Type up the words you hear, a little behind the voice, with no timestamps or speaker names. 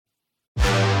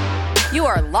You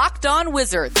are Locked On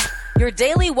Wizards, your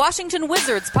daily Washington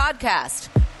Wizards podcast.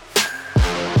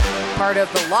 Part of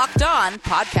the Locked On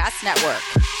Podcast Network.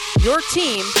 Your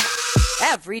team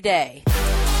every day.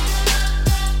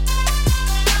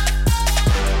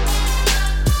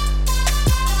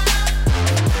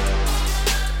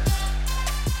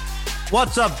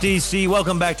 What's up, DC?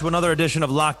 Welcome back to another edition of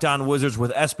Locked On Wizards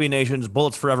with SB Nation's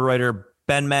Bullets Forever writer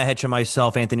Ben Mahich and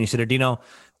myself, Anthony Cittadino.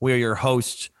 We are your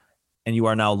hosts, and you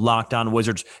are now Locked On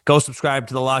Wizards. Go subscribe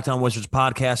to the Locked On Wizards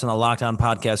podcast on the Locked On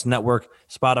Podcast Network,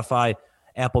 Spotify,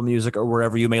 Apple Music, or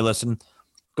wherever you may listen.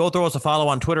 Go throw us a follow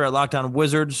on Twitter at Locked On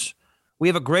Wizards. We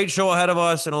have a great show ahead of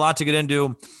us and a lot to get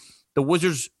into. The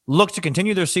Wizards look to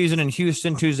continue their season in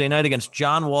Houston Tuesday night against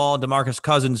John Wall and DeMarcus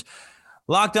Cousins.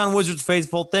 Locked On Wizards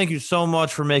faithful, thank you so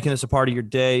much for making this a part of your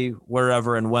day,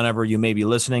 wherever and whenever you may be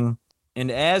listening. And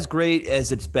as great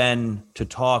as it's been to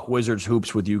talk Wizards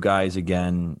hoops with you guys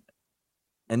again,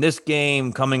 and this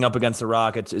game coming up against the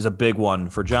Rockets is a big one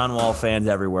for John Wall fans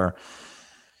everywhere.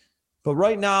 But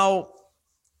right now,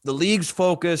 the league's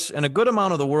focus and a good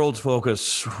amount of the world's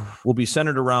focus will be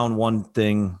centered around one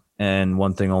thing and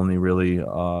one thing only, really.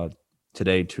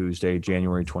 Today, Tuesday,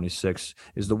 January 26th,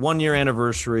 is the one-year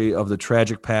anniversary of the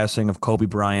tragic passing of Kobe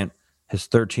Bryant, his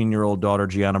 13-year-old daughter,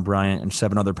 Gianna Bryant, and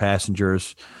 7 other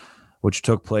passengers, which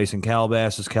took place in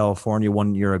Calabasas, California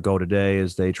 1 year ago today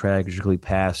as they tragically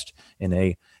passed in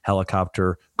a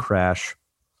helicopter crash.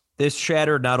 This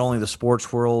shattered not only the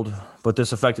sports world, but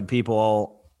this affected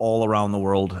people all around the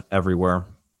world, everywhere.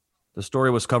 The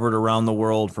story was covered around the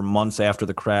world for months after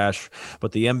the crash,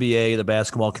 but the NBA, the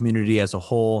basketball community as a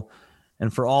whole,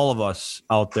 and for all of us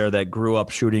out there that grew up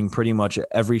shooting pretty much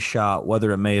every shot,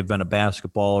 whether it may have been a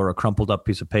basketball or a crumpled up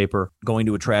piece of paper, going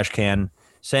to a trash can,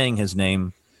 saying his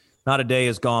name, not a day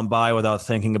has gone by without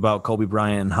thinking about Kobe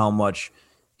Bryant and how much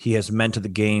he has meant to the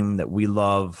game that we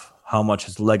love, how much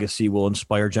his legacy will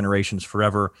inspire generations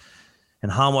forever,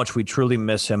 and how much we truly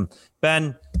miss him.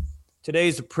 Ben,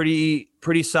 today's a pretty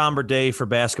somber day for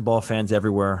basketball fans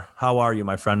everywhere. How are you,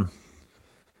 my friend?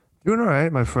 Doing all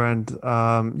right, my friend.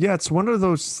 Yeah, it's one of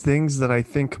those things that I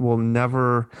think will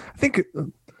never, I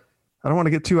don't want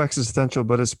to get too existential,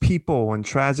 but as people, when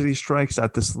tragedy strikes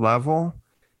at this level,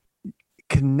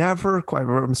 can never quite,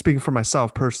 I'm speaking for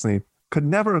myself personally, could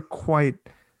never quite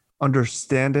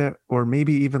understand it or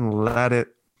maybe even let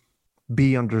it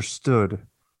be understood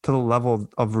to the level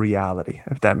of reality,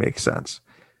 if that makes sense.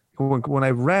 When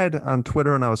I read on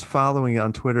Twitter and I was following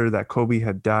on Twitter that Kobe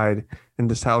had died in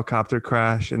this helicopter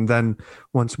crash, and then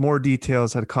once more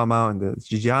details had come out and that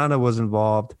Gianna was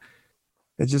involved,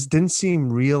 it just didn't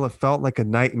seem real. It felt like a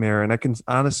nightmare. And I can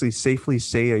honestly safely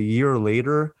say a year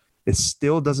later, it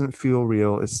still doesn't feel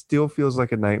real. It still feels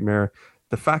like a nightmare.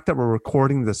 The fact that we're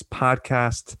recording this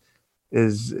podcast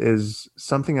is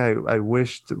something I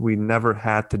wished we never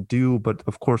had to do, but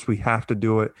of course we have to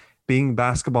do it. Being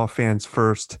basketball fans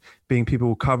first, being people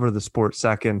who cover the sport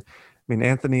second. I mean,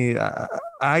 Anthony,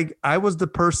 I was the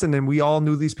person, and we all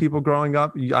knew these people growing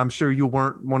up. I'm sure you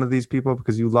weren't one of these people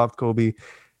because you loved Kobe.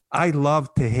 I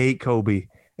loved to hate Kobe,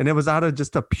 and it was out of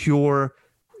just a pure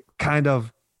kind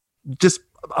of just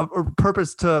a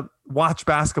purpose to watch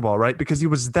basketball, right? Because he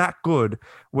was that good,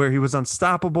 where he was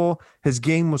unstoppable. His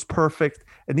game was perfect.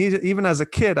 And even as a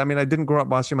kid, I mean, I didn't grow up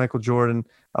watching Michael Jordan.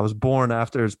 I was born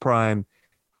after his prime.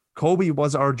 Kobe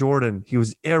was our Jordan. He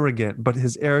was arrogant, but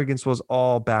his arrogance was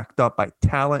all backed up by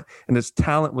talent, and his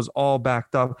talent was all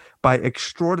backed up by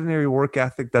extraordinary work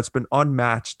ethic that's been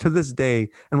unmatched to this day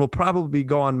and will probably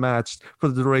go unmatched for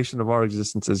the duration of our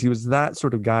existences. He was that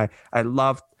sort of guy. I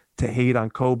loved to hate on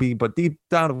Kobe, but deep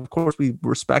down, of course, we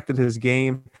respected his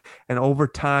game. And over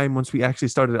time, once we actually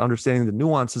started understanding the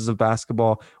nuances of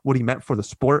basketball, what he meant for the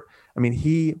sport, I mean,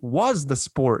 he was the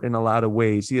sport in a lot of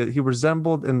ways. He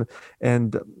resembled and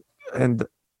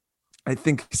I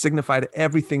think signified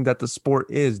everything that the sport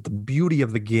is, the beauty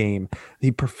of the game.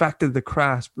 He perfected the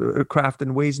craft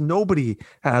in ways nobody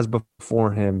has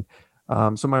before him.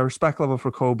 So my respect level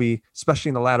for Kobe, especially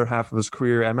in the latter half of his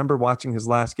career. I remember watching his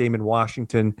last game in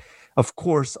Washington. Of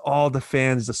course, all the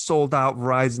fans, the sold-out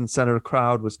Verizon Center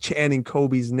crowd was chanting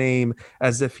Kobe's name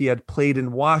as if he had played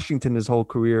in Washington his whole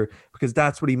career, because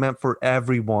that's what he meant for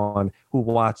everyone who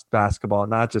watched basketball,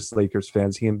 not just Lakers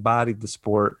fans. He embodied the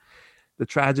sport. The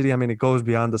tragedy, I mean, it goes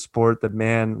beyond the sport. A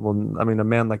man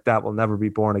like that will never be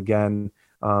born again.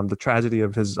 The tragedy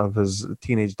of his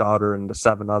teenage daughter and the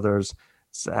 7 others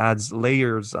adds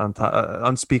layers on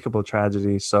unspeakable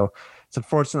tragedy. So it's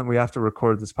unfortunate we have to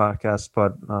record this podcast,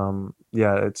 but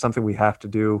yeah, it's something we have to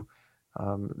do.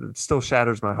 It still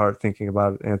shatters my heart thinking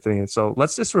about it, Anthony. And so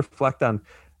let's just reflect on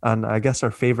on, I guess,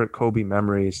 our favorite Kobe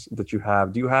memories that you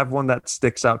have. Do you have one that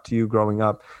sticks out to you growing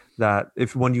up that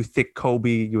if when you think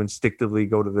Kobe, you instinctively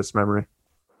go to this memory?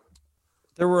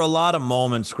 There were a lot of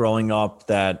moments growing up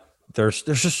that there's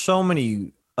just so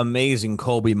many amazing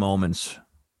Kobe moments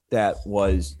that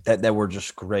were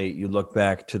just great. You look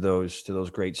back to those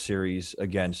great series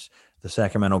against the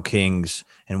Sacramento Kings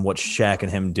and what Shaq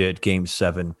and him did Game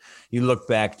 7. You look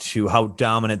back to how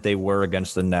dominant they were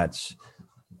against the Nets.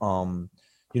 You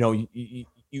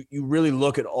really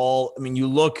look at all. I mean,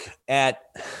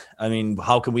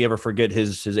 how can we ever forget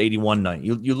his 81 night?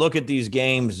 You look at these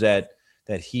games that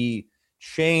he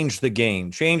changed the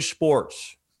game, changed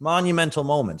sports, monumental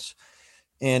moments.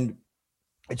 And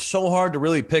it's so hard to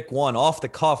really pick one off the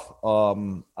cuff.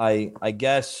 I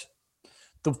guess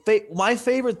my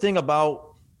favorite thing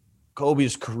about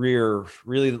Kobe's career,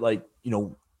 really,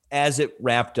 as it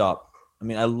wrapped up. I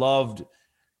mean, I loved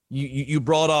you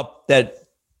brought up that,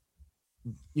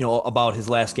 about his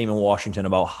last game in Washington,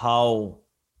 about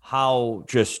how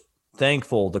just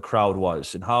thankful the crowd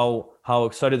was and how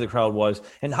excited the crowd was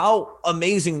and how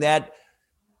amazing that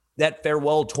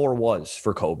farewell tour was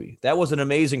for Kobe. That was an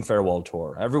amazing farewell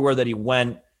tour. Everywhere that he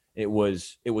went, it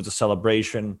was a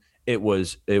celebration. It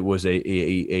was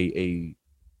a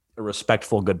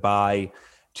respectful goodbye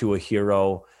to a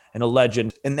hero and a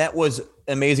legend. And that was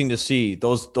amazing to see.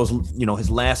 Those his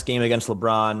last game against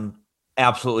LeBron,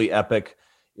 absolutely epic.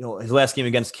 His last game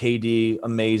against KD,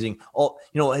 amazing.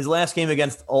 His last game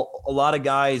against a lot of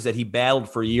guys that he battled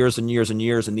for years and years and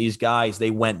years. And these guys, they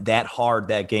went that hard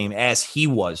that game, as he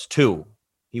was too.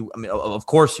 Of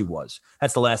course he was.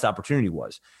 That's the last opportunity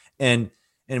was. And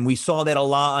we saw that a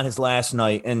lot on his last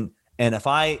night. And if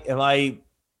I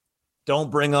don't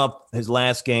bring up his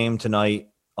last game tonight,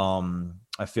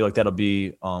 I feel like that'll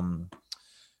be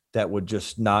that would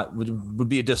just would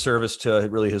be a disservice to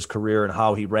really his career and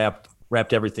how he wrapped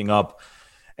everything up.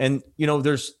 And,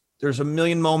 there's a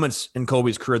million moments in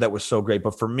Kobe's career that was so great.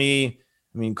 But for me,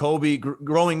 Kobe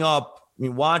growing up,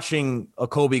 watching a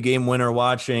Kobe game winner,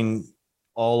 watching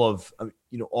all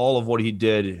of what he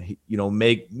did,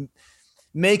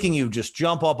 making you just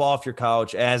jump up off your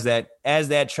couch as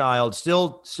that child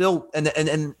still.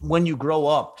 And when you grow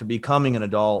up to becoming an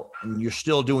adult and you're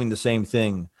still doing the same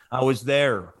thing. I was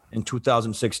there in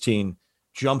 2016,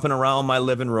 jumping around my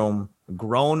living room, a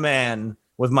grown man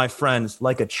with my friends,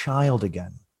 like a child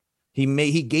again. He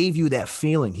gave you that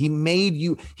feeling. He made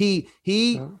you, he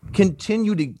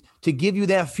continued to give you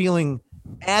that feeling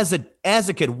as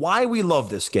a kid. Why we love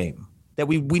this game, that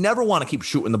we never want to keep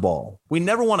shooting the ball. We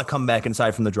never want to come back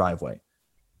inside from the driveway.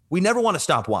 We never want to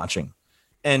stop watching.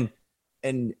 And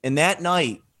that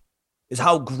night is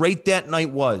how great that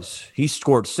night was. He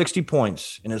scored 60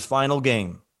 points in his final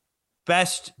game.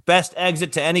 Best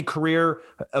exit to any career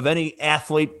of any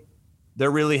athlete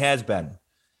there really has been.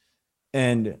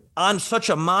 And on such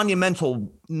a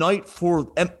monumental night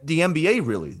for the NBA,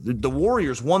 really, the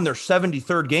Warriors won their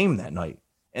 73rd game that night,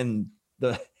 and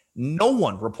no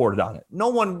one reported on it. No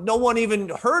one even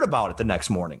heard about it the next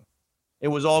morning. It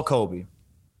was all Kobe.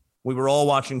 We were all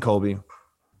watching Kobe,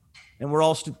 and we're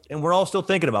all still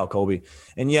thinking about Kobe.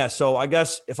 And yeah, so I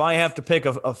guess if I have to pick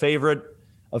a favorite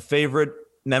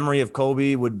memory of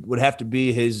Kobe would have to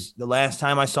be the last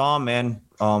time I saw him, man.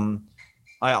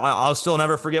 I'll still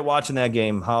never forget watching that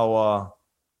game. How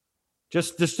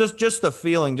just the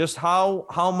feeling, just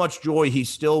how much joy he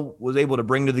still was able to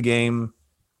bring to the game.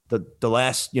 The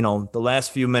last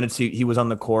few minutes he was on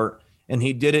the court, and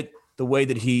he did it the way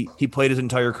that he played his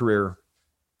entire career,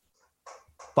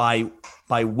 by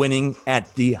winning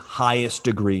at the highest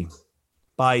degree,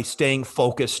 by staying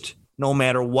focused no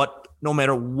matter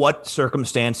what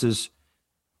circumstances,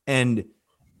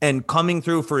 and coming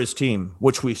through for his team,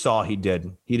 which we saw he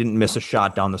did. He didn't miss a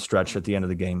shot down the stretch at the end of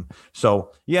the game.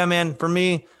 So yeah, man, for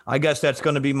me, I guess that's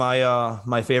going to be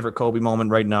my favorite Kobe moment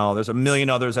right now. There's a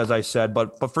million others, as I said,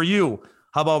 but for you,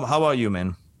 how about you,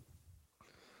 man?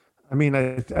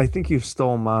 I think you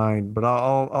stole mine, but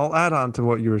I'll add on to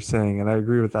what you were saying, and I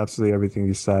agree with absolutely everything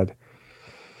you said.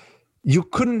 You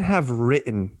couldn't have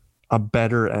written a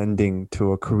better ending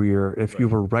to a career if you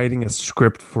were writing a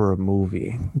script for a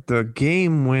movie. The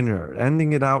game winner,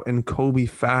 ending it out in Kobe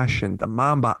fashion, the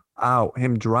Mamba out,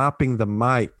 him dropping the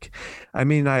mic.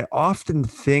 I often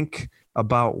think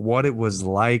about what it was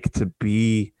like to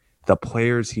be the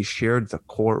players he shared the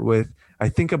court with. I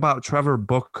think about Trevor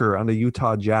Booker on the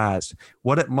Utah Jazz,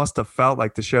 what it must have felt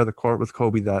like to share the court with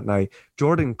Kobe that night.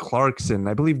 Jordan Clarkson,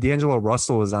 I believe D'Angelo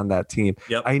Russell was on that team.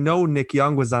 Yep. I know Nick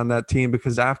Young was on that team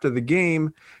because after the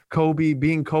game, Kobe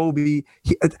being Kobe,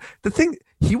 the thing,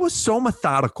 he was so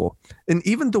methodical. And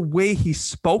even the way he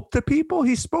spoke to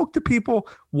people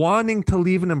wanting to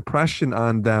leave an impression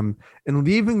on them and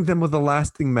leaving them with a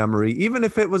lasting memory, even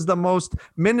if it was the most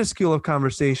minuscule of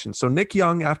conversations. So Nick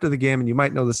Young, after the game, and you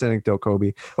might know this anecdote,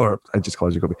 Kobe, or I just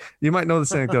called you Kobe. You might know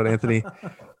this anecdote, Anthony,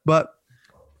 but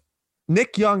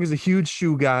Nick Young is a huge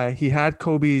shoe guy. He had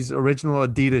Kobe's original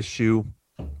Adidas shoe,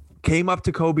 came up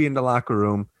to Kobe in the locker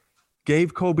room,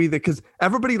 gave Kobe because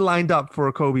everybody lined up for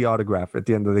a Kobe autograph at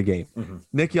the end of the game. Mm-hmm.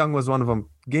 Nick Young was one of them.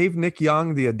 Gave Nick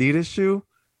Young the Adidas shoe,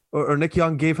 or Nick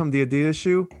Young gave him the Adidas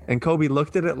shoe, and Kobe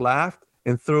looked at it, laughed,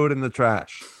 and threw it in the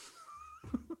trash.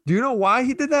 Do you know why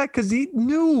he did that? Because he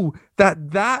knew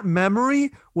that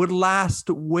memory would last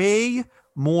way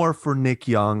more for Nick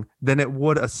Young than it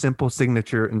would a simple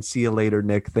signature and see you later,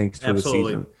 Nick. Thanks for the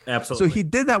season. Absolutely. So he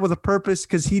did that with a purpose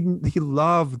because he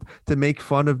loved to make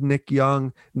fun of Nick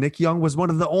Young. Nick Young was one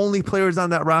of the only players on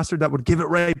that roster that would give it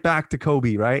right back to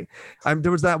Kobe, right?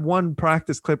 There was that one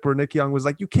practice clip where Nick Young was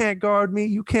like, "You can't guard me.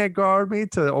 You can't guard me,"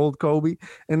 to old Kobe.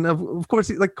 And of course,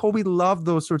 Kobe loved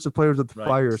those sorts of players with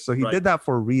fire. So he did that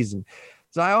for a reason.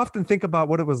 So I often think about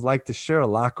what it was like to share a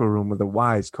locker room with a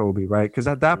wise Kobe, right? Because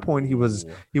at that point he was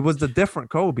the different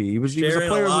Kobe. He was a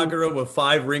player a locker room with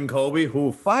 5-ring Kobe.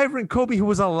 5-ring Kobe who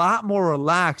was a lot more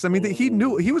relaxed. I mean, he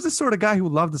knew he was the sort of guy who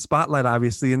loved the spotlight,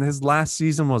 obviously, and his last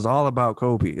season was all about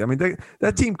Kobe. I mean,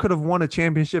 that team could have won a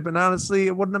championship, and honestly,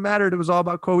 it wouldn't have mattered. It was all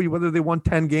about Kobe, whether they won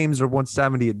 10 games or won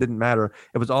 70. It didn't matter.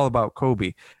 It was all about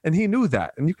Kobe, and he knew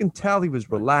that. And you can tell he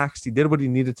was relaxed. He did what he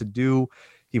needed to do.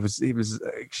 He was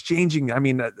exchanging. I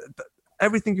mean,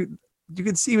 everything you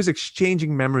can see he was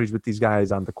exchanging memories with these guys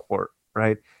on the court,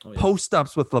 right? Oh, yeah.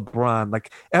 Post-ups with LeBron,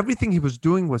 like everything he was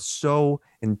doing was so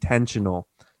intentional.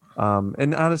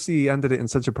 And honestly, he ended it in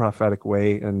such a prophetic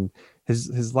way. And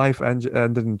his life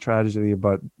ended in tragedy,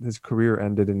 but his career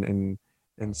ended in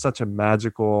such a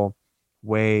magical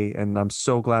way. And I'm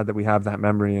so glad that we have that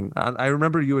memory. And I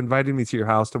remember you inviting me to your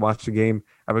house to watch the game.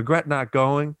 I regret not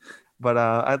going. But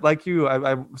I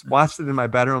watched it in my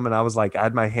bedroom, and I was like, I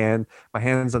had my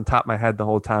hands on top of my head the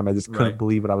whole time. I just couldn't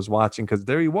believe what I was watching, because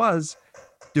there he was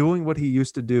doing what he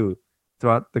used to do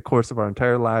throughout the course of our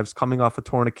entire lives, coming off a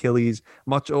torn Achilles,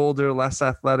 much older, less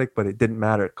athletic, but it didn't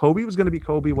matter. Kobe was going to be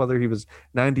Kobe, whether he was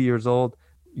 90 years old.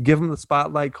 You give him the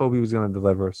spotlight, Kobe was going to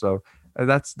deliver. So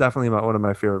that's definitely one of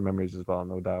my favorite memories as well,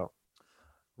 no doubt.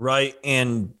 Right,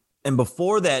 and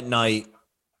before that night,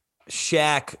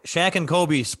 Shaq and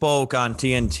Kobe spoke on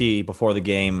TNT before the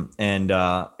game, and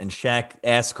Shaq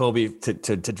asked Kobe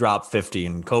to drop 50,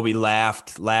 and Kobe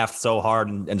laughed so hard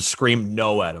and screamed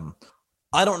no at him.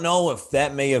 I don't know if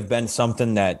that may have been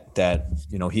something that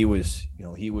he was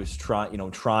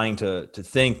trying to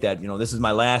think that this is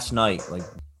my last night. Like,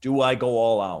 do I go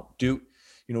all out?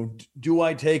 Do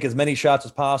I take as many shots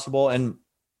as possible? And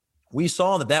we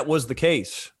saw that was the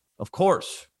case. Of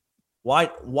course.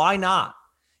 Why not?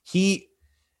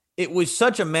 It was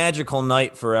such a magical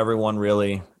night for everyone,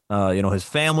 really. His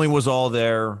family was all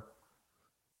there.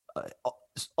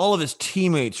 All of his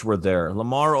teammates were there.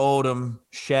 Lamar Odom,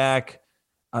 Shaq,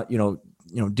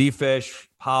 D-Fish,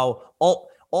 Powell,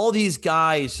 all these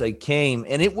guys came,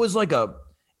 and there was like a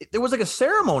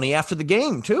ceremony after the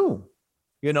game too.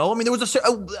 There was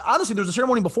a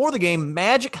ceremony before the game.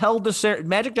 Magic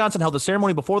Johnson held the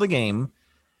ceremony before the game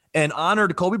and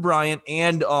honored Kobe Bryant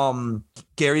and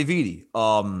Gary Vitti.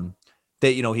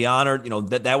 He honored,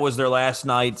 that was their last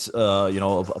night,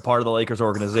 a part of the Lakers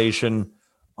organization.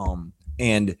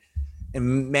 And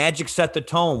Magic set the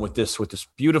tone with this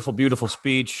beautiful, beautiful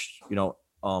speech,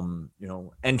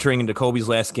 entering into Kobe's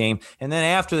last game. And then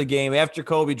after the game, after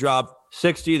Kobe dropped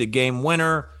 60, the game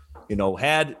winner,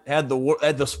 had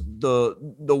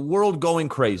the world going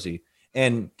crazy,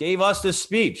 and gave us this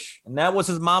speech. And that was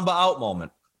his Mamba out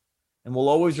moment. And we'll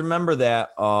always remember that.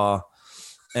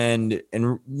 And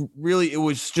really, it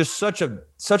was just such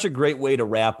a great way to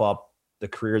wrap up the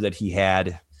career that he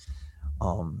had.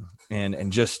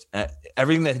 And just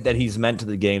everything that he's meant to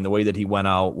the game, the way that he went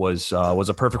out was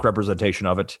a perfect representation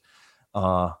of it.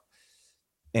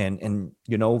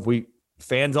 We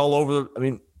fans all over. I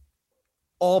mean,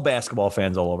 all basketball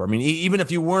fans all over. I mean, even if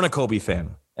you weren't a Kobe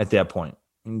fan at that point,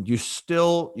 you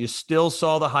still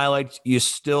saw the highlights.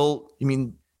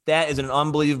 That is an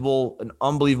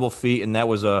unbelievable feat, and that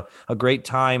was a great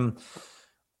time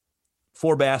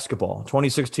for basketball.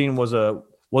 2016 was a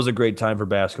great time for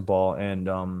basketball,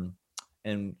 and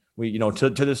we to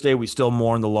this day we still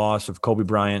mourn the loss of Kobe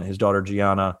Bryant, his daughter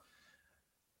Gianna,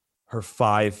 her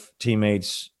 5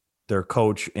 teammates, their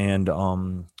coach, and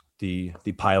the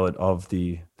pilot of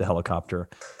the helicopter.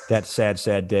 That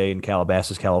sad day in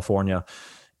Calabasas, California,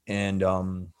 and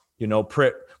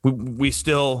we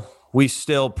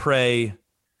still pray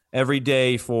every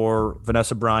day for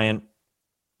Vanessa Bryant,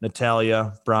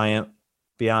 Natalia Bryant,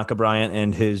 Bianca Bryant,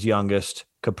 and his youngest,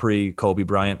 Capri Kobe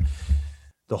Bryant.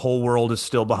 The whole world is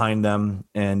still behind them,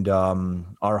 and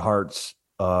our hearts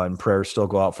and prayers still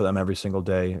go out for them every single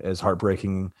day, as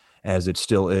heartbreaking as it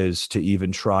still is to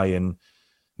even try and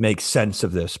make sense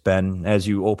of this. Ben, as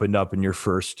you opened up in your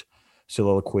first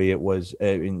soliloquy, it was,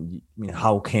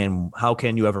 how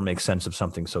can you ever make sense of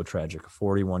something so tragic? A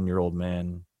 41-year-old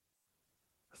man,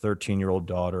 a 13-year-old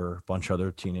daughter, a bunch of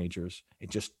other teenagers. It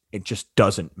just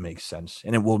doesn't make sense,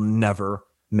 and it will never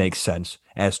make sense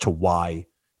as to why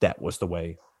that was the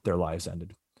way their lives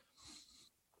ended.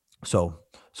 So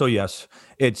yes,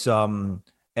 it's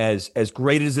as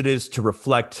great as it is to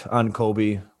reflect on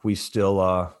Kobe, we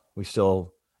still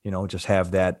just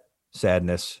have that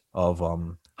sadness of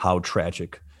how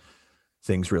tragic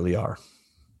things really are.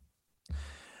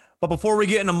 But before we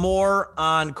get into more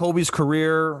on Kobe's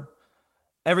career,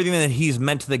 everything that he's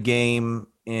meant to the game,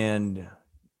 and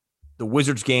the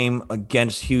Wizards game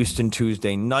against Houston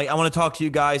Tuesday night, I want to talk to you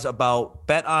guys about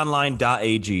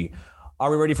betonline.ag.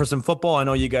 Are we ready for some football? I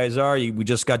know you guys are. We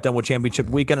just got done with championship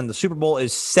weekend, and the Super Bowl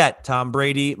is set. Tom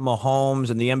Brady, Mahomes,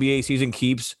 and the NBA season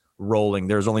keeps rolling.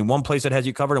 There's only one place that has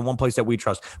you covered and one place that we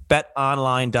trust.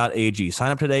 betonline.ag.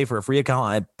 Sign up today for a free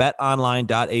account at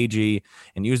betonline.ag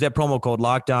and use that promo code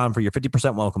LOCKEDON for your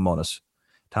 50% welcome bonus.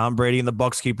 Tom Brady and the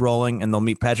Bucs keep rolling, and they'll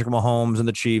meet Patrick Mahomes and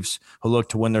the Chiefs, who look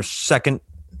to win their second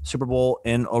Super Bowl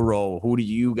in a row. Who do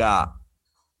you got?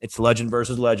 It's legend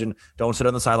versus legend. Don't sit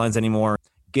on the sidelines anymore.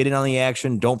 Get in on the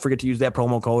action. Don't forget to use that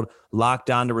promo code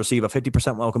LOCKEDON to receive a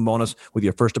 50% welcome bonus with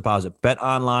your first deposit. Bet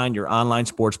Online, your online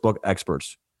sportsbook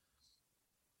experts.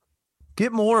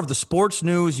 Get more of the sports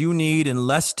news you need in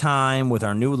less time with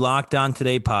our new Locked On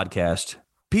Today podcast.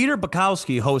 Peter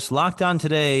Bukowski hosts Locked On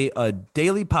Today, a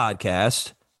daily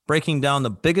podcast breaking down the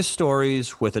biggest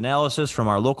stories with analysis from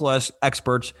our local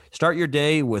experts. Start your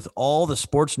day with all the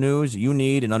sports news you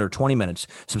need in under 20 minutes.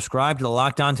 Subscribe to the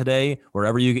Locked On Today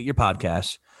wherever you get your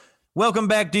podcasts. Welcome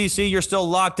back, DC. You're still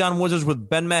Locked On Wizards with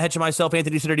Ben Mahich and myself,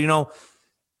 Anthony Cittadino.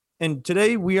 And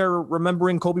today we are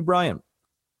remembering Kobe Bryant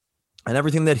and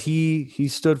everything that he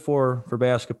stood for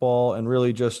basketball, and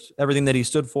really just everything that he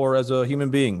stood for as a human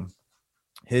being.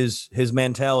 His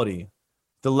mentality,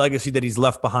 the legacy that he's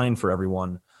left behind for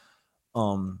everyone.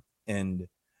 And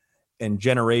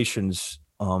generations,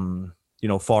 far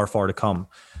to come.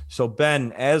 So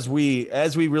Ben, as we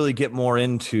really get more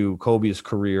into Kobe's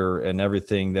career and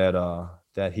everything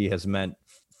that he has meant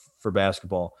for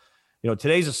basketball,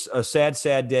 today's a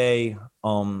sad day,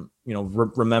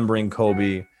 remembering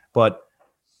Kobe, but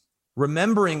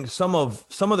remembering some of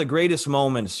the greatest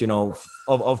moments,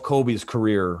 of Kobe's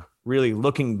career, really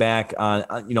looking back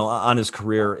on his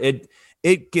career,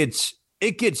 it gets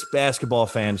basketball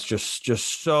fans just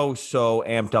so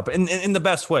amped up in the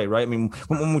best way, right? I mean,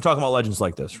 when we talk about legends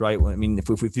like this, right? I mean,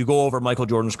 if you go over Michael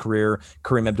Jordan's career,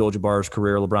 Kareem Abdul-Jabbar's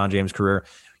career, LeBron James' career,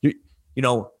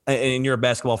 and you're a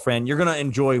basketball fan, you're gonna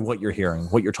enjoy what you're hearing,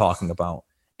 what you're talking about,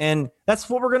 and that's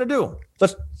what we're gonna do.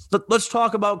 Let's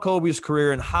talk about Kobe's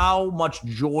career and how much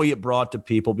joy it brought to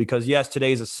people. Because yes,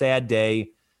 today is a sad day,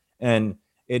 and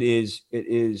it is.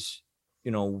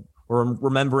 We're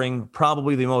remembering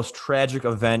probably the most tragic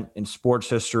event in sports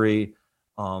history,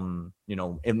 and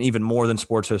even more than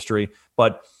sports history.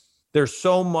 But there's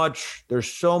so much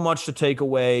to take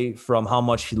away from how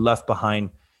much he left behind.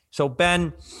 So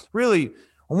Ben, really,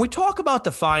 when we talk about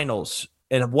the finals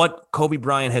and what Kobe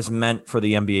Bryant has meant for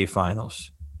the NBA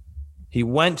finals, he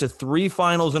went to 3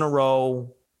 finals in a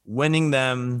row, winning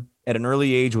them at an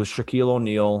early age with Shaquille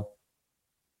O'Neal.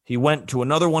 He went to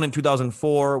another one in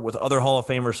 2004 with other Hall of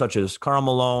Famers such as Karl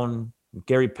Malone,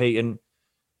 Gary Payton.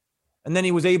 And then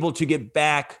he was able to get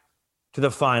back to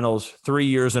the finals 3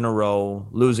 years in a row,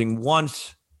 losing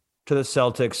once to the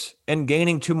Celtics and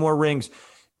gaining 2 more rings.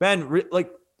 Ben,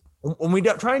 when we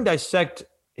try and dissect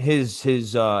his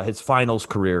finals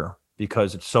career,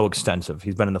 because it's so extensive,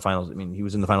 he's been in the finals. I mean, he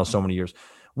was in the finals so many years.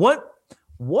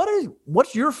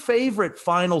 What's your favorite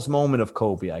finals moment of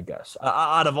Kobe, I guess,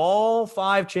 out of all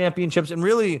 5 championships, and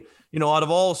really, out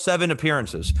of all 7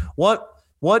 appearances,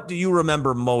 what do you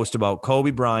remember most about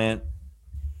Kobe Bryant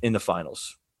in the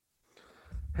finals?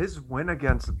 His win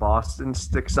against Boston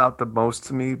sticks out the most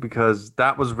to me, because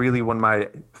that was really when my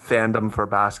fandom for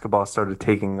basketball started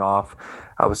taking off.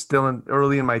 I was still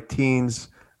early in my teens.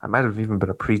 I might have even been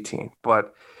a preteen,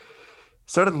 but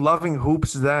started loving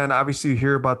hoops then. Obviously, you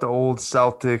hear about the old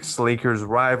Celtics, Lakers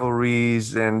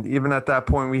rivalries. And even at that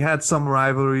point, we had some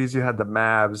rivalries. You had the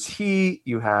Mavs Heat.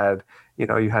 You had,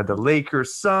 You had the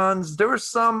Lakers, Suns. There was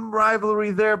some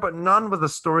rivalry there, but none with a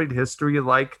storied history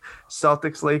like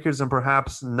Celtics, Lakers, and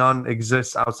perhaps none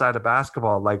exists outside of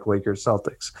basketball like Lakers,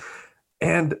 Celtics.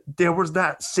 And there was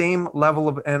that same level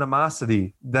of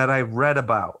animosity that I read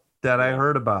about, that I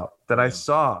heard about, that I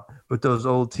saw with those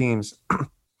old teams.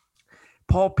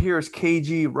 Paul Pierce,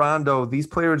 KG, Rondo, these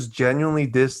players genuinely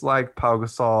disliked Pau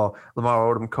Gasol,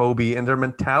 Lamar Odom, Kobe, and their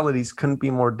mentalities couldn't be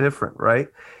more different, right?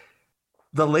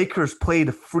 The Lakers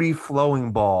played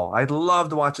free-flowing ball. I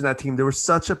loved watching that team. They were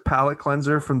such a palate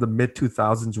cleanser from the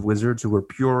mid-2000s Wizards who were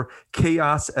pure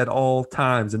chaos at all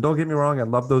times. And don't get me wrong, I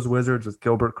love those Wizards with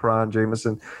Gilbert, Caron,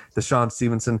 Jameson, Deshaun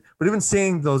Stevenson. But even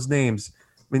saying those names,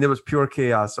 I mean, there was pure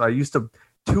chaos. So I used to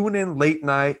tune in late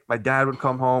night. My dad would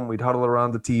come home. We'd huddle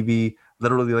around the TV,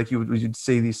 literally like you'd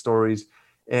say these stories.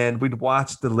 And we'd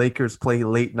watch the Lakers play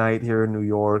late night here in New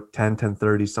York,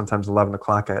 10:30, sometimes 11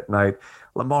 o'clock at night.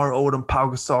 Lamar Odom, Pau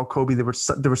Gasol, Kobe, they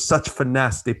were such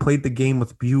finesse. They played the game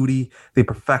with beauty. They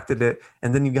perfected it.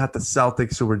 And then you got the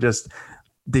Celtics who were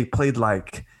they played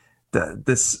like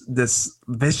this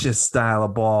vicious style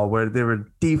of ball where they were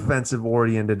defensive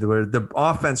oriented, where the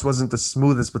offense wasn't the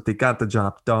smoothest, but they got the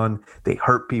job done. They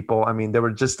hurt people. I mean, they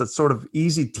were just a sort of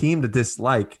easy team to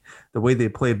dislike the way they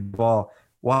played ball.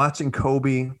 Watching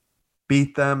Kobe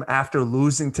beat them after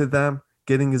losing to them,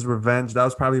 getting his revenge, that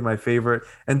was probably my favorite.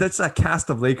 And that's that cast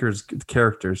of Lakers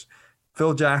characters.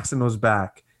 Phil Jackson was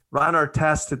back. Ron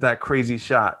Artest hit that crazy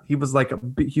shot. He was like a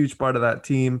huge part of that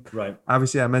team. Right.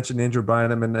 Obviously, I mentioned Andrew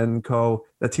Bynum and co.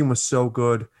 That team was so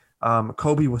good.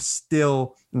 Kobe was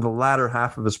still in the latter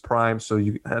half of his prime. So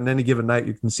on any given night,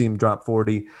 you can see him drop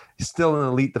 40. He's still an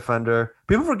elite defender.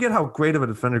 People forget how great of a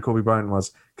defender Kobe Bryant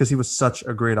was because he was such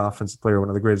a great offensive player, one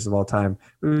of the greatest of all time.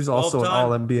 He was also an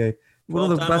All-NBA. One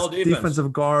of the best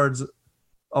defensive guards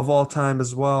of all time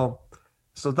as well.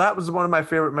 So that was one of my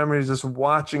favorite memories, just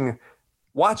watching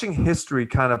history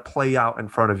kind of play out in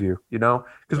front of you,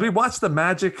 because we watched the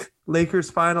Magic Lakers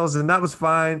finals and that was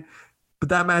fine. But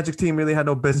that Magic team really had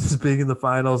no business being in the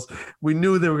finals. We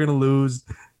knew they were going to lose.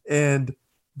 And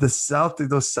those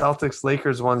Celtics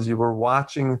Lakers ones, you were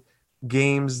watching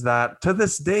games that to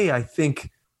this day, I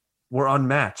think were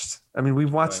unmatched. I mean,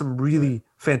 we've watched some really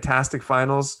fantastic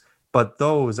finals. But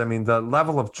those, I mean, the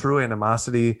level of true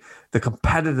animosity, the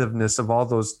competitiveness of all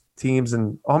those teams,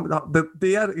 and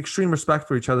they had extreme respect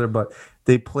for each other, but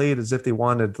they played as if they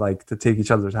wanted to take each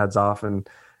other's heads off. And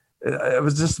it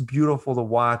was just beautiful to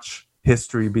watch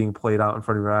history being played out in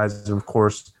front of your eyes. And of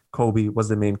course, Kobe was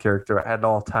the main character at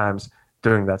all times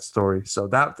during that story. So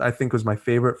that, I think, was my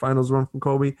favorite finals run from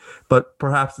Kobe. But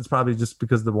perhaps it's probably just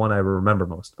because the one I remember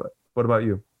most. But what about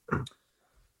you?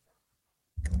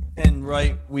 And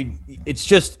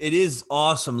it is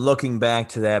awesome looking back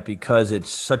to that because it's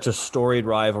such a storied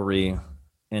rivalry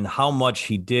and how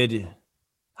much it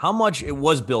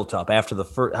was built up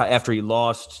after he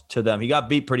lost to them. He got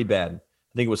beat pretty bad.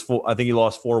 I think he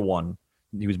lost 4-1.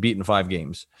 He was beaten 5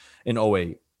 games in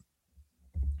 2008.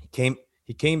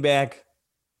 He came back.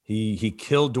 He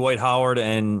killed Dwight Howard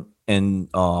and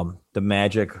the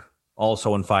Magic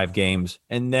also in 5 games,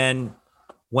 and then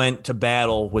went to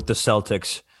battle with the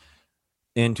Celtics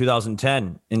in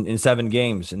 2010 in 7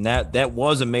 games. And that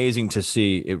was amazing to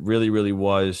see. It really, really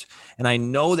was. And I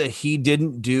know that he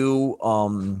didn't do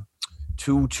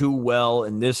too well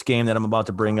in this game that I'm about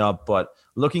to bring up, but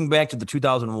looking back to the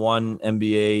 2001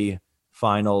 NBA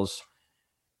finals,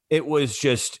 it was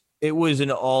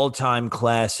an all-time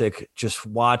classic. Just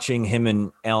watching him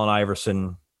and Allen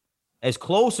Iverson, as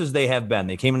close as they have been.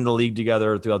 They came into the league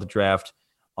together throughout the draft.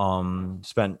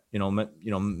 Spent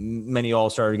many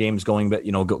all-star games going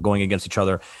against each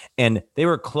other, and they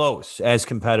were close as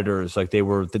competitors. Like they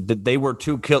were two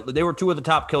of the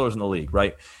top killers in the league,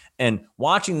 right? And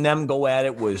watching them go at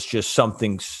it was just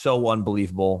something so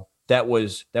unbelievable. That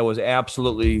was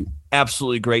absolutely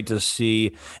great to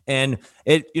see, and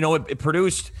it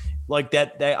produced like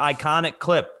that iconic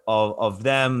clip of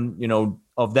them,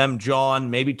 John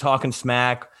maybe talking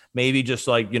smack. Maybe just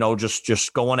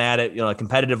just going at it,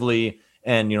 competitively,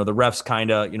 and the refs kind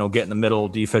of get in the middle.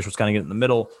 D Fish was kind of getting in the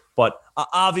middle, but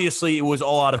obviously it was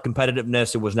all out of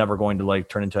competitiveness. It was never going to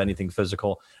turn into anything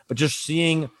physical. But just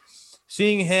seeing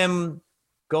him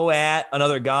go at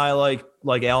another guy like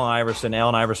Allen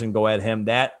Iverson go at him.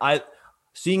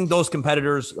 Seeing those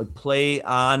competitors play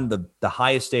on the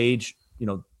highest stage,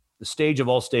 the stage of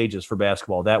all stages for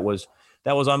basketball. That was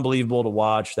unbelievable to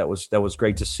watch. That was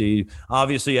great to see.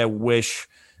 Obviously, I wish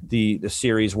the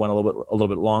series went a little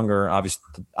bit longer.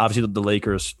 Obviously the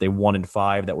Lakers, they won in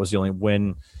 5. That was the only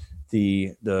win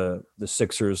the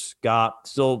Sixers got.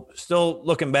 Still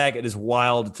looking back, it is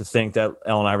wild to think that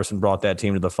Allen Iverson brought that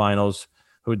team to the finals.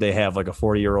 Who'd they have, like a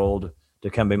 40-year-old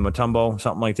Dikembe Mutombo,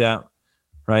 something like that,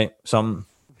 right?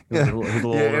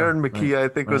 Aaron McKee, right? I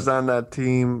think, was on that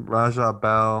team. Raja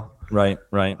Bell. Right.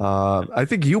 I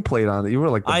think you played on it. You were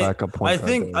like the backup point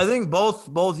guard. I think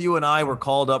both you and I were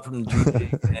called up from the G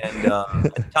League and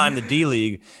at the time the D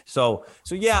League. So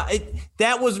yeah,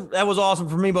 that was awesome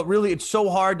for me. But really, it's so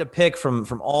hard to pick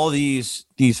from all these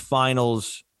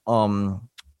finals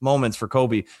moments for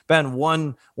Kobe. Ben,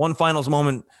 one finals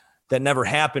moment that never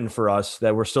happened for us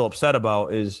that we're still upset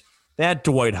about is that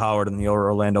Dwight Howard and the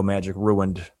Orlando Magic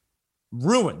ruined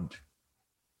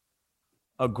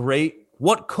a great,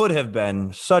 what could have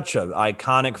been such an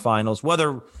iconic finals,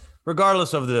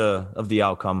 regardless of the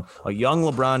outcome. A young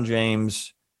LeBron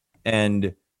James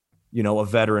and a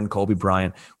veteran Kobe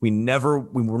Bryant. We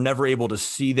were never able to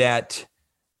see that.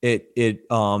 It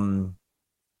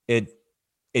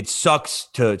sucks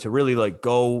to really like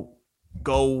go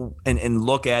and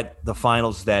look at the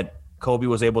finals that Kobe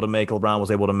was able to make, LeBron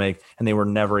was able to make, and they were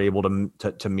never able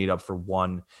to meet up for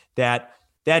one. That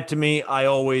to me, I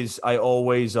always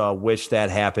wish that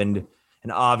happened.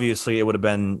 And obviously it would have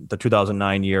been the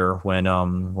 2009 year when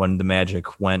the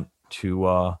Magic went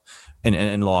to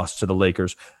and lost to the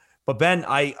Lakers. But Ben,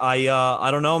 I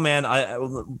don't know, man.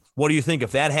 What do you think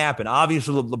if that happened?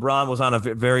 Obviously LeBron was on a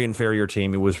very inferior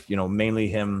team. It was, mainly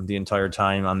him the entire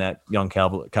time on that young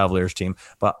Cavaliers team.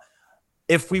 But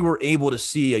if we were able to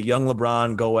see a young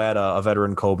LeBron go at a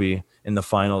veteran Kobe in the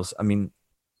finals, I mean,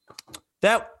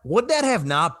 would that have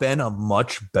not been a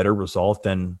much better result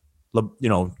than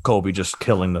Kobe just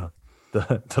killing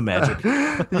the Magic?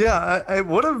 Yeah, it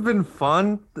would have been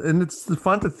fun, and it's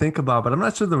fun to think about, but I'm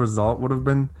not sure the result would have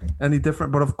been any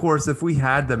different. But of course, if we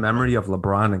had the memory of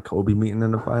LeBron and Kobe meeting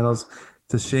in the finals,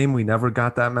 it's a shame we never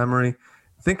got that memory.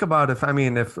 Think about if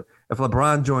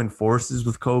LeBron joined forces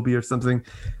with Kobe or something.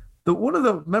 One of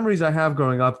the memories I have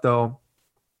growing up, though,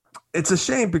 it's a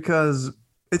shame because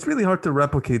it's really hard to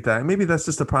replicate that. Maybe that's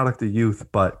just a product of youth,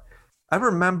 but I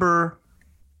remember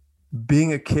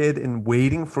being a kid and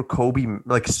waiting for Kobe,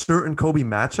 like certain Kobe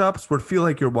matchups would feel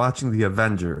like you're watching the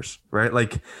Avengers, right?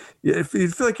 Like if you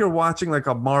feel like you're watching like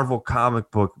a Marvel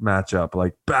comic book matchup,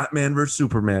 like Batman versus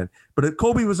Superman, but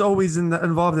Kobe was always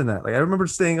involved in that. Like I remember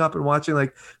staying up and watching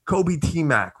like Kobe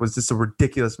T-Mac was just a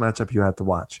ridiculous matchup you had to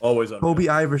watch. Always on Kobe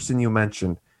Iverson, you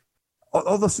mentioned.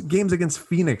 All those games against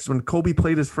Phoenix when Kobe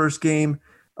played his first game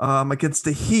against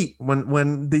the Heat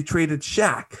when they traded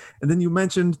Shaq. And then you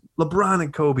mentioned LeBron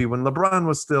and Kobe when LeBron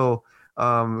was still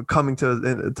coming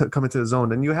to his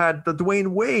own. And you had the Dwayne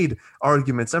Wade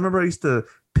arguments. I remember I used to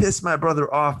piss my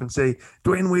brother off and say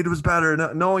Dwayne Wade was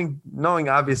better, knowing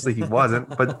obviously he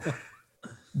wasn't. But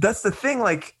that's the thing.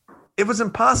 Like it was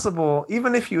impossible.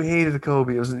 Even if you hated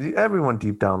Kobe, everyone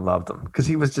deep down loved him because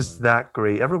he was just that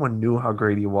great. Everyone knew how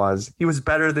great he was. He was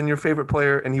better than your favorite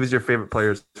player, and he was your favorite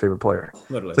player's favorite player.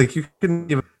 Literally, like you couldn't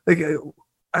even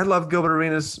I loved Gilbert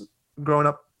Arenas growing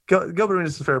up. Gilbert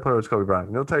Arenas' favorite player was Kobe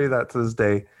Bryant. He'll tell you that to this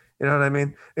day. You know what I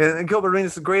mean? And Gilbert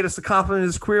Arenas' greatest accomplishment in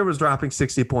his career was dropping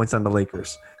 60 points on the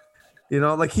Lakers.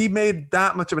 Like he made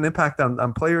that much of an impact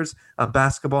on players, on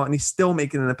basketball, and he's still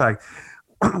making an impact.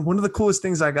 One of the coolest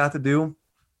things I got to do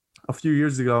a few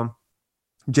years ago,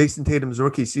 Jason Tatum's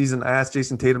rookie season, I asked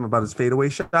Jason Tatum about his fadeaway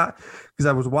shot because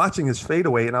I was watching his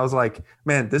fadeaway and I was like,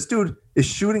 man, this dude is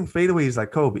shooting fadeaways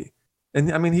like Kobe.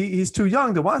 And I mean, he's too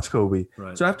young to watch Kobe.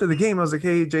 Right. So after the game, I was like,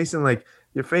 hey, Jason, like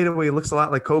your fadeaway looks a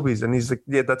lot like Kobe's. And he's like,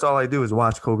 yeah, that's all I do is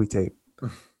watch Kobe tape.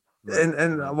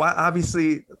 And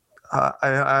obviously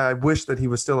I wish that he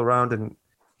was still around, and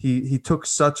he took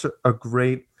such a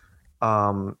great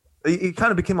he kind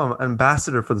of became an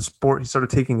ambassador for the sport. He started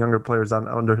taking younger players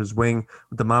under his wing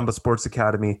with the Mamba Sports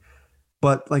Academy.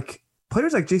 But like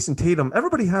players like Jason Tatum,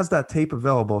 everybody has that tape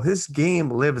available. His game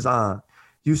lives on.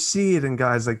 You see it in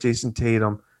guys like Jason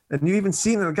Tatum. And you even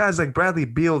see it in guys like Bradley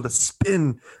Beal, the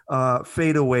spin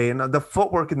fadeaway and the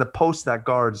footwork in the post that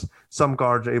some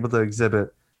guards are able to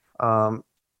exhibit.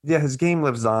 His game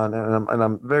lives on, and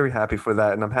I'm very happy for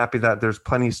that. And I'm happy that there's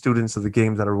plenty of students of the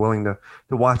game that are willing to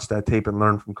watch that tape and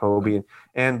learn from Kobe.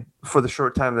 And for the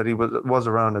short time that he was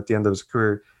around at the end of his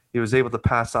career, he was able to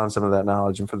pass on some of that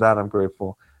knowledge. And for that, I'm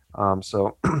grateful.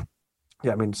 So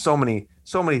I mean, so many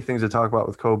things to talk about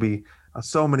with Kobe,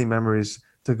 so many memories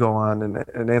to go on.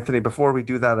 And Anthony, before we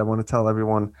do that, I want to tell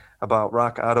everyone about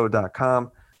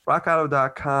rockauto.com.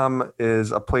 RockAuto.com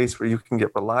is a place where you can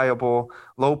get reliable,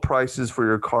 low prices for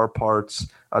your car parts.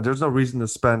 There's no reason to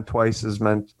spend twice as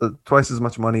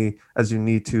much money as you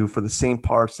need to for the same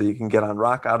parts that you can get on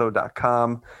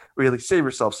RockAuto.com. Really save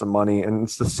yourself some money, and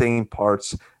it's the same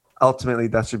parts. Ultimately,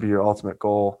 that should be your ultimate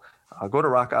goal. Go to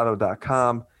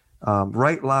RockAuto.com.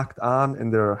 Write Locked On in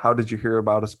their How Did You Hear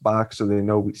About Us box so they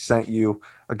know we sent you.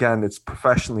 Again, it's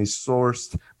professionally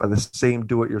sourced by the same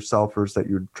do-it-yourselfers that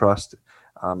you trust.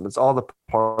 It's all the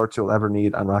parts you'll ever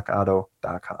need on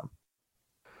rockauto.com.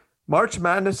 March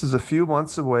Madness is a few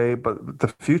months away, but the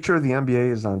future of the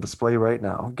NBA is on display right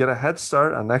now. Get a head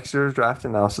start on next year's draft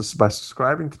analysis by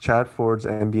subscribing to Chad Ford's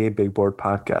NBA Big Board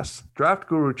podcast. Draft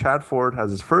guru Chad Ford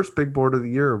has his first Big Board of the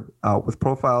year out with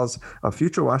profiles of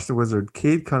future Washington Wizard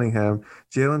Cade Cunningham,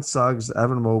 Jalen Suggs,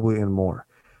 Evan Mobley, and more.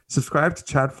 Subscribe to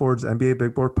Chad Ford's NBA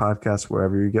Big Board podcast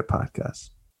wherever you get podcasts.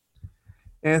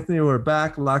 Anthony, we're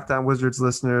back. Locked On Wizards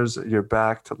listeners, you're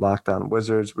back to Locked On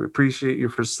Wizards. We appreciate you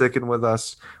for sticking with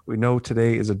us. We know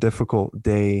today is a difficult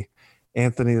day.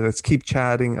 Anthony, let's keep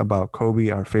chatting about Kobe,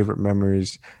 our favorite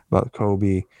memories about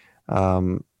Kobe.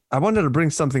 I wanted to bring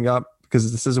something up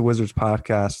because this is a Wizards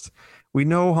podcast. We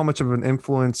know how much of an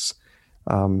influence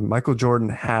Michael Jordan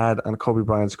had on Kobe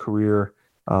Bryant's career.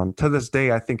 To this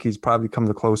day, I think he's probably come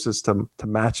the closest to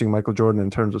matching Michael Jordan in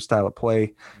terms of style of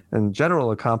play and general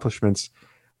accomplishments.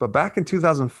 But back in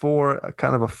 2004,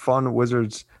 kind of a fun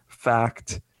Wizards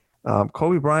fact,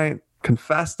 Kobe Bryant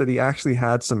confessed that he actually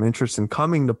had some interest in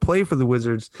coming to play for the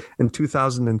Wizards in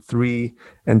 2003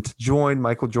 and to join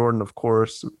Michael Jordan, of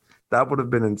course. That would have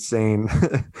been insane,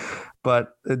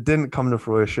 but it didn't come to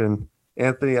fruition.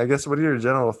 Anthony, I guess what are your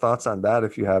general thoughts on that,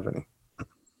 if you have any?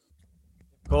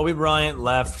 Kobe Bryant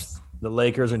left the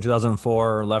Lakers in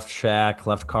 2004, left Shaq,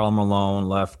 left Karl Malone,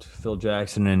 left Phil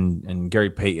Jackson and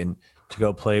Gary Payton to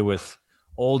go play with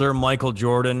older Michael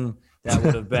Jordan. That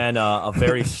would have been a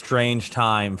very strange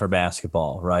time for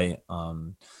basketball, right?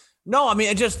 No, I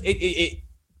mean, it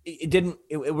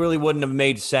really wouldn't have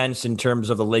made sense in terms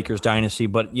of the Lakers dynasty,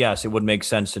 but yes, it would make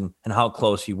sense in how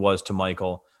close he was to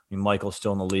Michael. I mean, Michael's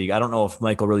still in the league. I don't know if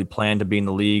Michael really planned to be in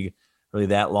the league really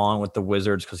that long with the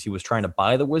Wizards because he was trying to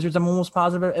buy the Wizards. I'm almost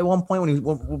positive at one point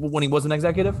when he was an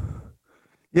executive.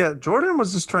 Yeah, Jordan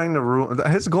was just trying to ruin.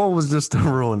 His goal was just to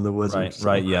ruin the Wizards.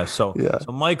 Right, yeah. So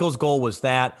Michael's goal was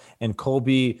that, and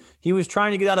Kobe, he was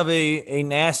trying to get out of a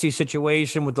nasty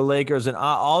situation with the Lakers, and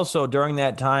also during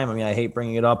that time, I mean, I hate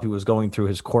bringing it up, he was going through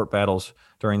his court battles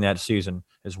during that season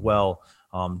as well,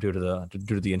 due to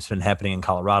the incident happening in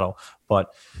Colorado.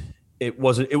 But it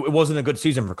wasn't a good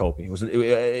season for Kobe.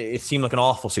 It seemed like an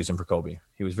awful season for Kobe.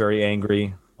 He was very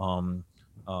angry.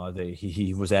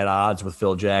 He was at odds with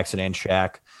Phil Jackson and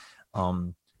Shaq,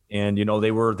 and you know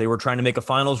they were trying to make a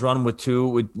finals run with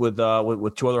two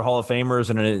other Hall of Famers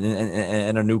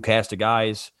and a new cast of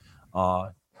guys.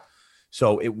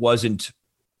 So it wasn't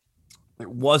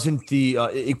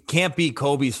it can't be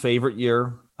Kobe's favorite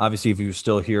year. Obviously, if he was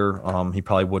still here, he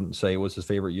probably wouldn't say it was his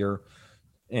favorite year.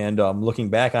 And looking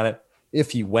back on it,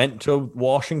 if he went to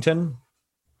Washington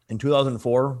in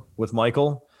 2004 with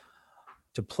Michael,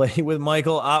 to play with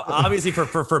Michael, obviously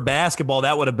for basketball,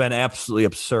 that would have been absolutely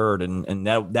absurd, and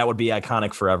that would be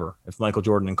iconic forever if Michael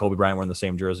Jordan and Kobe Bryant were in the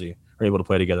same jersey, were able to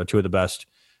play together. Two of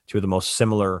the most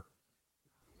similar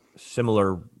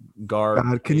guard.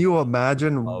 God, can you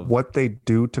imagine what they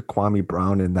do to Kwame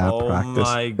Brown in that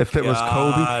practice? If it was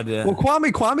Kobe, well,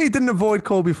 Kwame didn't avoid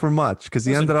Kobe for much because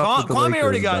he ended up with the Kwame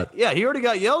Lakers. He already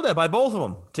got yelled at by both of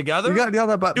them together. He got yelled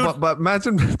at, but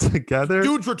imagine together.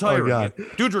 Dude's retiring. Oh,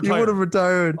 Dude's retiring. He would have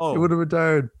retired. Oh. He would have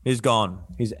retired. He's gone.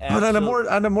 He's But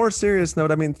on a more serious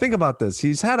note, I mean, think about this.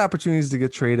 He's had opportunities to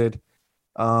get traded.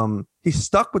 He's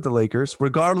stuck with the Lakers,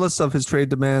 regardless of his trade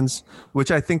demands,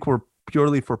 which I think were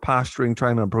purely for posturing,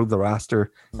 trying to improve the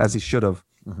roster as he should have.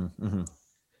 Mm-hmm, mm-hmm.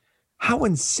 How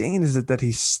insane is it that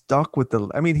he's stuck with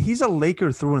he's a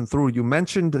Laker through and through. You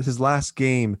mentioned his last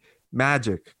game,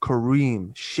 Magic,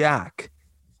 Kareem, Shaq,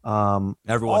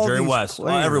 everyone, Jerry West,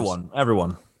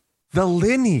 everyone. The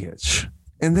lineage.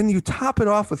 And then you top it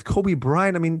off with Kobe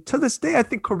Bryant. I mean, to this day, I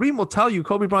think Kareem will tell you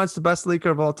Kobe Bryant's the best Laker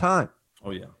of all time.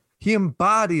 Oh, yeah. He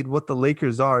embodied what the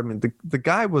Lakers are. I mean, the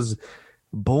guy was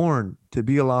born to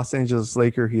be a Los Angeles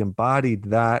Laker. He embodied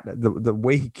that, the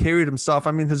way he carried himself.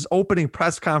 I mean, his opening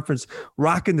press conference,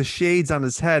 rocking the shades on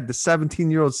his head, the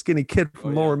 17-year-old skinny kid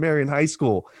from Lower Merion High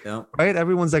School, right?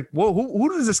 Everyone's like, whoa, who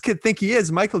does this kid think he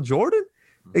is? Michael Jordan?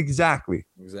 Exactly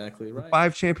right.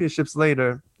 5 championships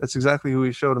later, that's exactly who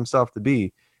he showed himself to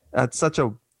be at such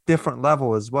a different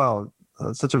level as well,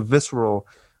 such a visceral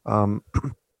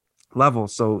level.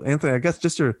 So, Anthony, I guess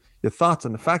just your thoughts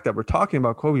on the fact that we're talking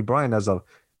about Kobe Bryant as a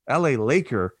LA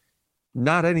Laker,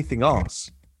 not anything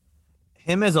else.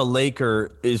 Him as a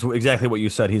Laker is exactly what you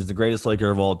said. He's the greatest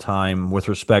Laker of all time with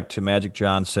respect to Magic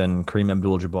Johnson, Kareem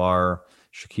Abdul-Jabbar,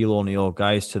 Shaquille O'Neal,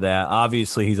 guys to that.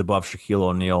 Obviously, he's above Shaquille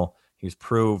O'Neal. He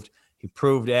proved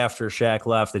after Shaq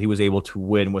left that he was able to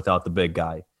win without the big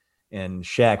guy. And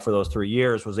Shaq, for those 3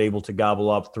 years, was able to gobble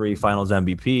up 3 finals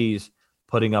MVPs,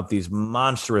 putting up these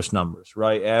monstrous numbers,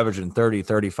 right? Averaging 30,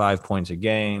 35 points a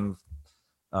game,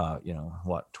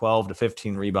 12 to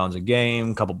 15 rebounds a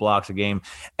game, a couple blocks a game.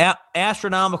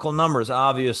 Astronomical numbers,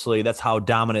 obviously. That's how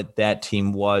dominant that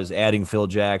team was, adding Phil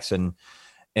Jackson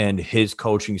and his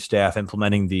coaching staff,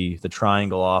 implementing the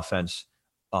triangle offense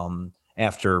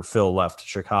after Phil left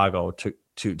Chicago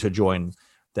to join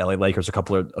the LA Lakers a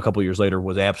couple of years later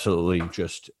was absolutely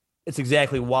just – it's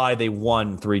exactly why they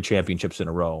won 3 championships in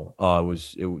a row.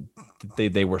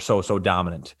 They were so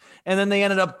dominant. And then they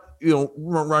ended up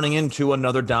running into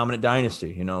another dominant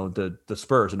dynasty, the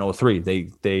Spurs in 2003.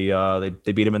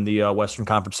 They beat them in the Western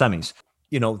Conference semis.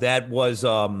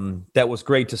 That was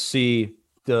great to see.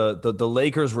 The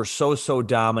Lakers were so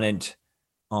dominant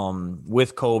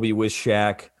with Kobe, with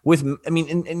Shaq,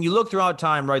 and you look throughout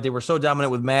time, right? They were so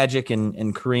dominant with Magic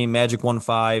and Kareem. Magic won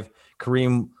 5.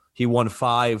 Kareem, he won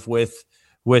 5 with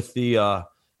the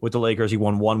Lakers. He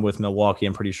won 1 with Milwaukee,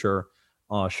 I'm pretty sure.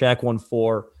 Shaq won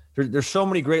 4. There's so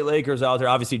many great Lakers out there.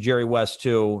 Obviously, Jerry West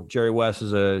too. Jerry West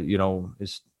is to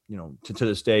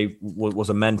this day was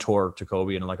a mentor to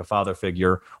Kobe and like a father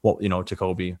figure. To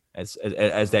Kobe as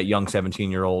that young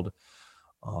 17-year-old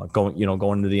going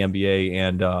into the NBA.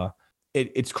 And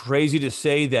it's crazy to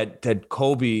say that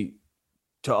Kobe,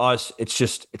 to us,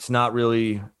 it's not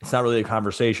really a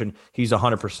conversation. He's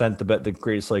 100% the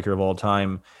greatest Laker of all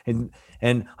time, and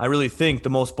I really think the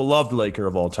most beloved Laker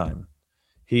of all time.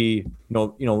 He,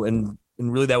 and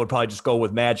really that would probably just go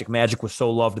with Magic. Magic was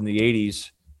so loved in the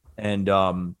 80s, and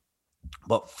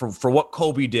but for what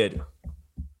Kobe did,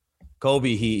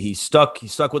 Kobe he stuck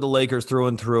with the Lakers through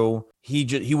and through.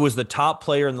 He was the top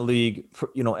player in the league,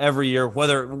 every year.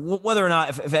 Whether or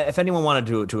not if anyone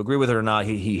wanted to agree with it or not,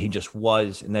 he just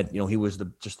was, and that he was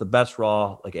just the best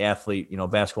raw athlete,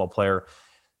 basketball player,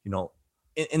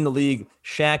 in the league.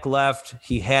 Shaq left.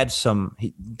 They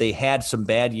had some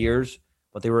bad years,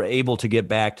 but they were able to get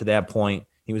back to that point.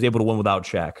 He was able to win without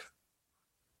Shaq.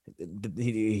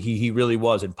 He really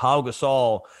was. And Pau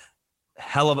Gasol,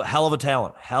 hell of a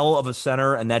talent, hell of a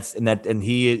center, and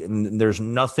there's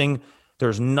nothing.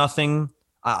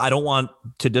 I don't want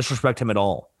to disrespect him at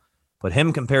all, but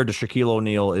him compared to Shaquille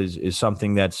O'Neal is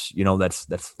something that's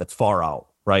far out,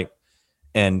 right?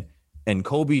 And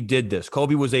Kobe did this.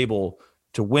 Kobe was able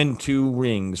to win 2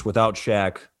 rings without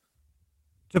Shaq,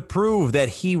 to prove that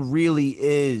he really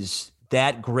is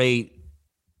that great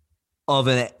of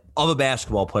a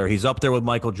basketball player. He's up there with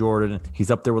Michael Jordan. He's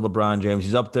up there with LeBron James.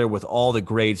 He's up there with all the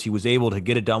greats. He was able to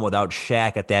get it done without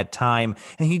Shaq at that time.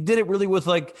 And he did it really with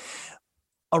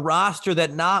a roster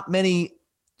that not many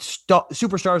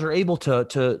superstars are able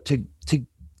to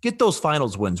get those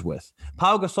finals wins with.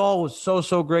 Pau Gasol was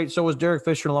so great. So was Derek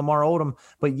Fisher and Lamar Odom.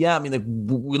 But yeah,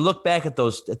 we look back at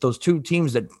those 2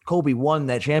 teams that Kobe won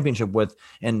that championship with,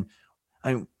 and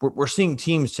we're seeing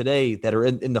teams today that are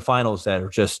in the finals that are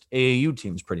just AAU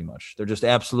teams pretty much. They're just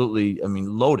absolutely,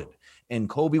 loaded. And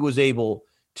Kobe was able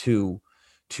to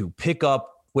pick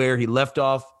up where he left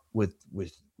off with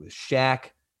Shaq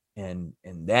and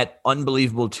that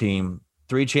unbelievable team.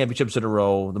 3 championships in a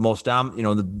row, the most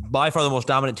by far the most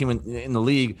dominant team in the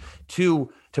league. To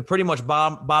pretty much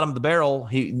bottom the barrel.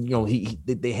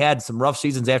 They had some rough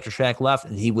seasons after Shaq left,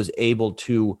 and he was able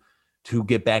to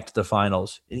get back to the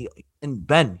finals. And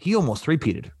Ben, he almost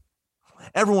three-peated.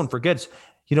 Everyone forgets,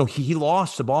 he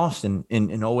lost to Boston in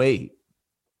 2008.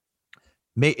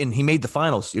 And he made the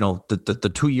finals,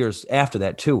 the 2 years after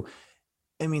that too.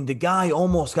 The guy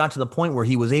almost got to the point where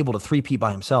he was able to three-peat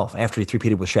by himself after he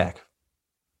three-peated with Shaq.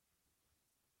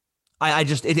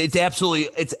 It's absolutely,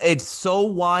 it's so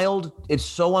wild. It's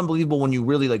so unbelievable when you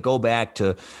really go back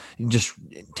to just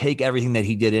take everything that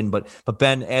he did in. But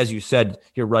Ben, as you said,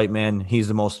 you're right, man. He is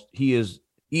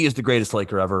the greatest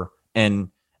Laker ever. And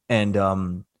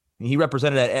he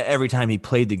represented that every time he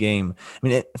played the game.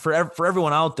 For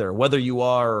everyone out there, whether you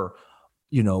are,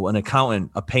 an accountant,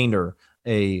 a painter,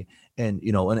 a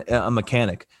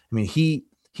mechanic.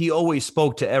 He always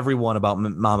spoke to everyone about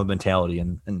Mamba mentality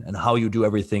and how you do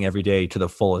everything every day to the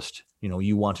fullest.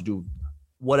 You want to do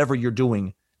whatever you're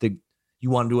doing. You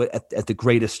want to do it at the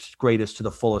greatest to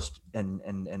the fullest,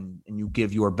 and you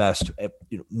give your best,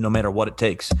 no matter what it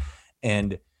takes.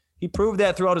 And he proved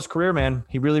that throughout his career, man.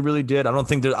 He really, really did. I don't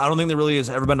think there really has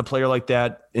ever been a player like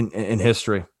that in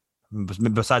history.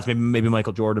 besides maybe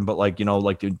Michael Jordan, but like,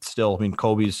 dude, still, I mean,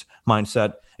 Kobe's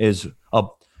mindset is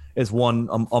one,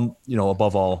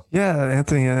 above all. Yeah,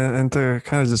 Anthony, and to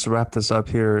kind of just wrap this up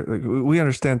here, like, we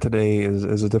understand today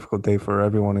is a difficult day for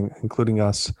everyone, including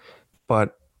us,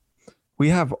 but we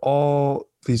have all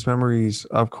these memories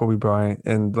of Kobe Bryant.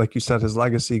 And like you said, his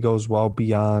legacy goes well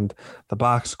beyond the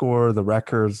box score, the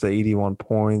records, the 81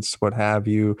 points, what have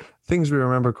you, things we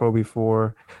remember Kobe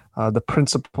for, the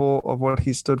principle of what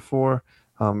he stood for.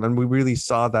 And we really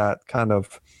saw that kind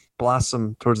of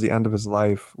blossom towards the end of his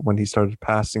life when he started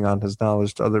passing on his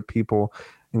knowledge to other people,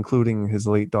 including his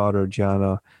late daughter,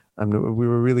 Gianna. And we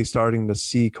were really starting to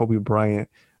see Kobe Bryant,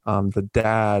 the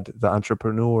dad, the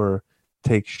entrepreneur,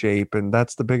 take shape. And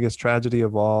that's the biggest tragedy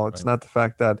of all. It's not the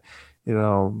fact that,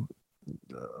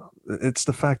 it's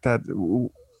the fact that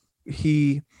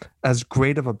he, as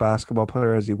great of a basketball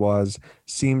player as he was,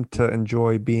 seemed to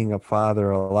enjoy being a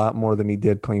father a lot more than he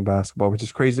did playing basketball, which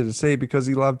is crazy to say because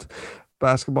he loved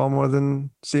basketball more than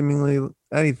seemingly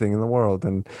anything in the world.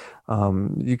 And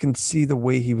you can see the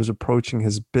way he was approaching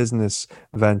his business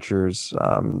ventures.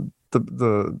 I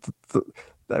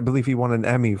believe he won an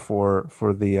Emmy for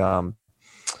the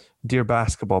Dear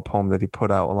Basketball poem that he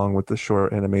put out along with the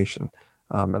short animation.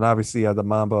 And obviously, the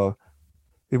Mamba,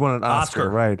 he won an Oscar,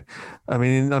 right? I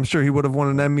mean, I'm sure he would have won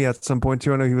an Emmy at some point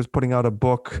too. I know he was putting out a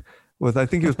book with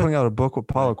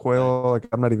Paulo Coelho. Like,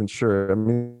 I'm not even sure. I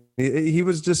mean, he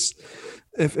was just,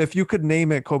 if you could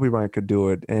name it, Kobe Bryant could do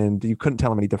it, and you couldn't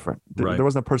tell him any different. Right. There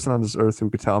wasn't a person on this earth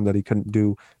who could tell him that he couldn't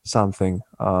do something.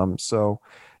 So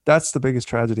that's the biggest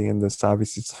tragedy in this.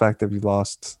 Obviously, it's the fact that he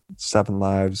lost 7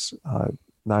 lives,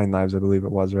 9 lives, I believe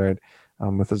it was, right?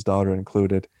 With his daughter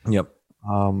included. Yep.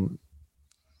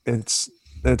 It's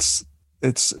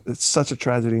such a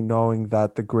tragedy knowing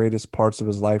that the greatest parts of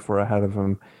his life were ahead of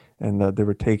him and that they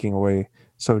were taking away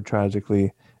so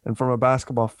tragically. And from a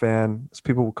basketball fan, as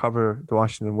people who cover the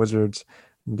Washington Wizards,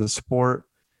 the sport,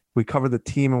 we cover the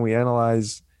team and we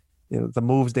analyze, the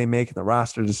moves they make and the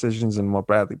roster decisions and what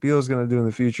Bradley Beal is going to do in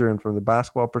the future. And from the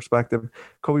basketball perspective,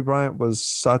 Kobe Bryant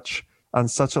was on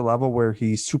such a level where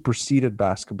he superseded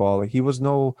basketball. Like, he was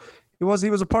a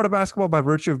part of basketball by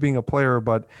virtue of being a player,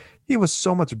 but he was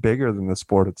so much bigger than the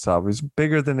sport itself. He was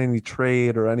bigger than any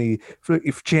trade or any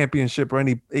championship or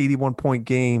any 81-point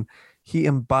game. He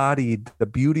embodied the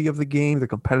beauty of the game, the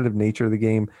competitive nature of the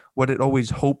game, what it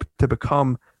always hoped to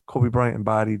become. Kobe Bryant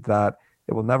embodied that.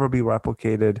 It will never be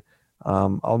replicated.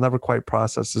 I'll never quite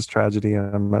process this tragedy,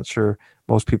 and I'm not sure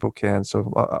most people can.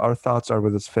 So our thoughts are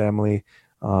with his family.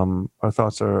 Our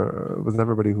thoughts are with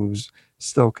everybody who's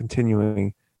still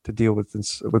continuing to deal with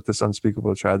this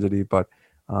unspeakable tragedy. But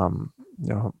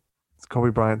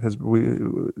Kobe Bryant, his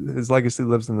legacy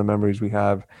lives in the memories we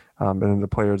have, and in the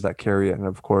players that carry it, and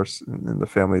of course in the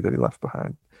family that he left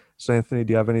behind. So Anthony,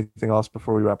 do you have anything else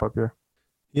before we wrap up here?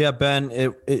 Yeah, Ben,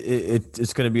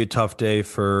 it's going to be a tough day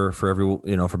for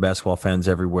for basketball fans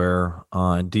everywhere.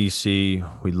 In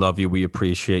DC, we love you, we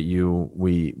appreciate you.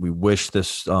 We wish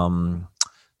this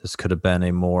could have been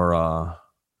a more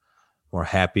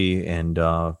happy and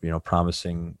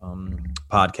promising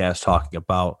podcast talking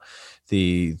about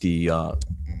the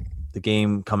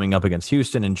game coming up against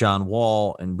Houston and John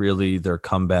Wall, and really their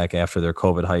comeback after their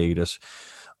COVID hiatus,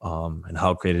 and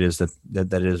how great it is that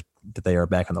they are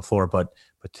back on the floor. But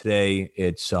today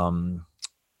it's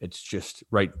just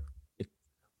right.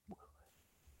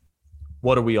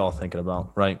 What are we all thinking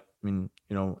about, right? I mean,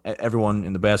 everyone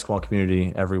in the basketball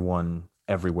community, everyone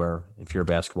everywhere. If you're a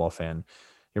basketball fan,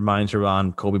 your minds are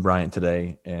on Kobe Bryant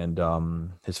today and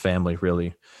his family,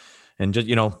 really. And just,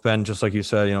 Ben, just like you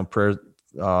said, prayers,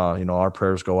 our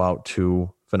prayers go out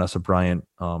to Vanessa Bryant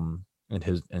and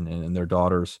his and their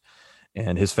daughters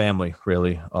and his family,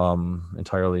 really,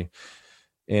 entirely.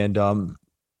 And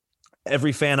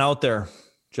every fan out there,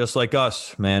 just like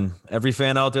us, man, every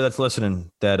fan out there that's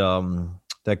listening that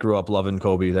grew up loving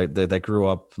Kobe, that grew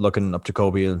up looking up to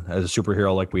Kobe as a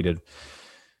superhero like we did.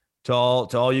 To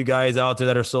all you guys out there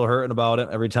that are still hurting about it,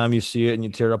 every time you see it and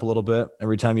you tear up a little bit,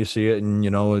 every time you see it and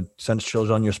it sends chills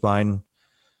on your spine,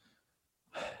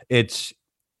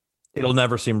 it'll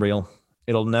never seem real.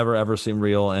 It'll never ever seem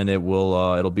real, and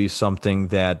it'll be something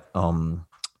that will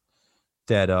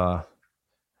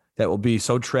be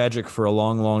so tragic for a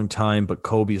long, long time. But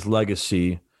Kobe's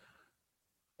legacy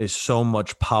is so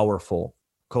much powerful.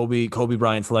 Kobe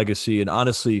Bryant's legacy, and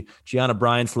honestly, Gianna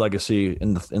Bryant's legacy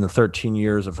in the 13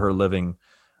 years of her living.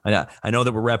 I know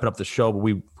that we're wrapping up the show, but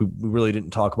we really didn't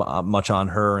talk about much on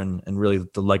her and really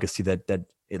the legacy that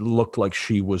it looked like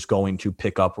she was going to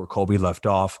pick up where Kobe left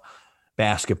off,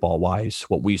 basketball wise.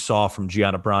 What we saw from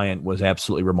Gianna Bryant was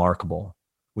absolutely remarkable.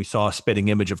 we saw a spitting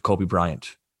image of Kobe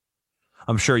Bryant.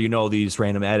 I'm sure you know these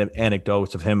random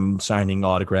anecdotes of him signing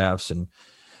autographs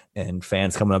and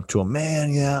fans coming up to him,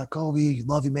 man, yeah, Kobe,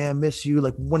 love you, man, miss you.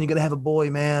 Like, when are you gonna have a boy,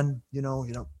 man?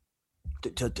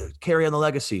 To carry on the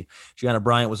legacy. Gianna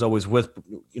Bryant was always with,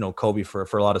 Kobe for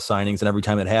a lot of signings, and every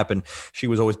time it happened, she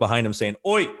was always behind him saying,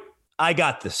 "Oi, I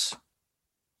got this.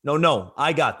 No,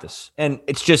 I got this." And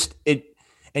it's just it.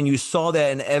 And you saw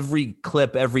that in every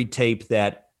clip, every tape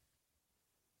that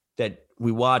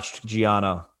we watched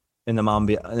Gianna in the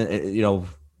Mamba,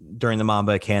 during the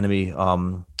Mamba Academy,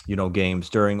 games,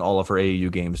 during all of her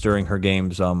AAU games, during her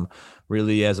games,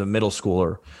 really as a middle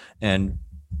schooler. And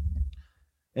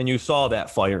you saw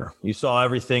that fire. You saw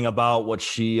everything about what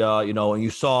she, and you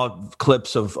saw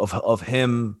clips of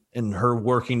him and her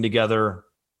working together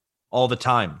all the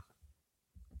time.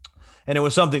 And it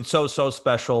was something so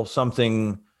special,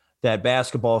 something that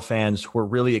basketball fans were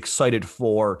really excited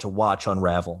to watch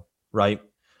unravel, right?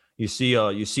 You see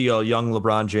a young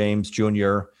LeBron James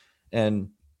Jr. and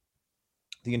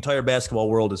the entire basketball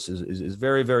world is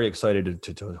very, very excited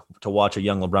to watch a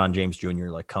young LeBron James Jr.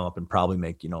 like come up and probably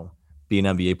make, be an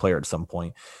NBA player at some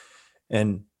point.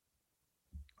 And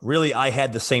really, I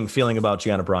had the same feeling about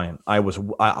Gianna Bryant. I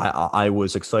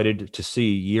was excited to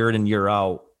see year in and year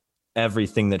out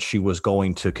everything that she was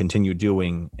going to continue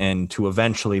doing and to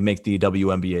eventually make the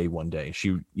WNBA one day.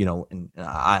 She, and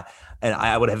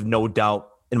I would have no doubt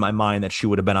in my mind that she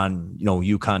would have been on,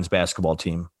 UConn's basketball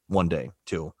team one day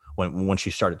too, when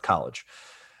she started college.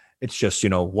 It's just,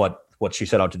 what she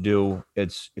set out to do.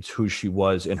 It's who she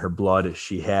was in her blood.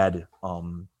 She had,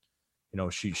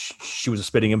 she was a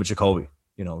spitting image of Kobe.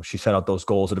 She set out those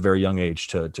goals at a very young age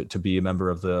to be a member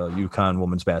of the UConn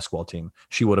women's basketball team.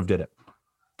 She would have did it.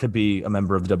 To be a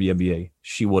member of the WNBA,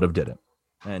 she would have did it.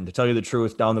 And to tell you the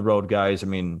truth, down the road, guys, I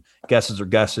mean, guesses are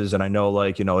guesses. And I know,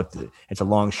 it's a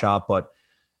long shot, but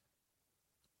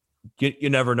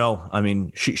you never know. I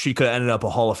mean, she could have ended up a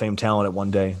Hall of Fame talent at one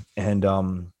day.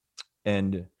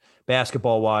 And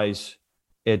basketball wise,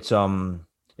 it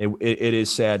is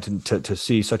sad to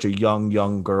see such a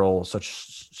young girl,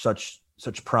 such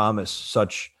promise,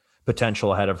 such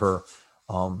potential ahead of her.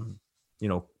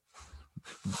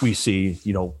 We see,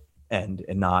 end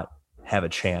and not have a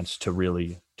chance to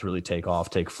really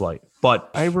take flight. But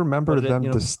I remember them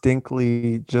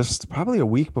distinctly just probably a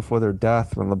week before their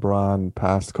death when LeBron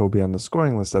passed Kobe on the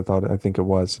scoring list. I think it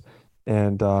was.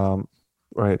 And,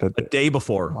 right. A day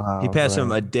before. Wow, he passed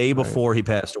him a day before he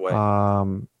passed away.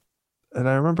 And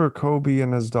I remember Kobe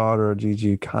and his daughter,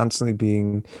 Gigi, constantly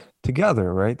being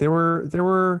together, right? They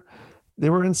were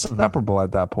inseparable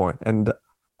at that point. And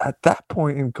at that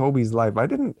point in Kobe's life,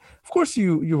 of course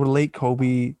you relate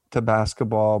Kobe to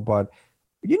basketball, but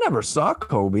you never saw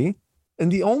Kobe.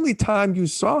 And the only time you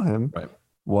saw him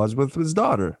was with his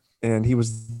daughter. And he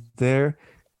was there.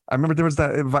 I remember there was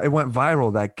it went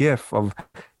viral, that GIF of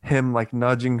him like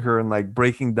nudging her and like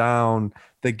breaking down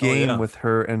the game with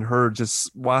her and her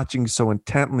just watching so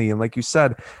intently. And like you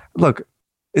said, look,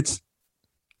 it's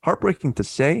heartbreaking to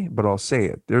say, but I'll say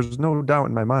it. There's no doubt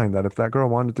in my mind that if that girl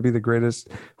wanted to be the greatest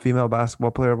female basketball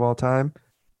player of all time,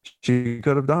 she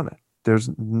could have done it. There's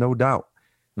no doubt.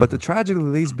 But the tragedy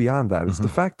lays beyond that. It's the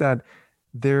fact that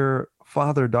their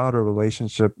father-daughter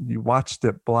relationship, you watched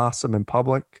it blossom in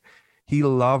public. He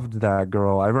loved that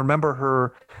girl. I remember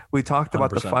her. We talked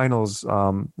about 100%. The finals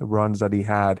runs that he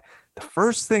had. The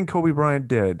first thing Kobe Bryant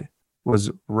did was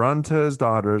run to his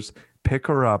daughters, pick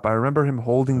her up. I remember him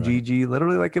holding Gigi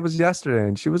literally like it was yesterday,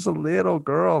 and she was a little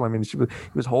girl. I mean, he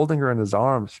was holding her in his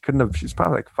arms. She was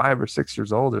probably like 5 or 6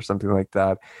 years old or something like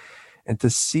that. And to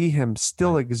see him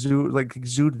still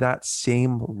exude that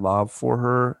same love for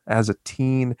her as a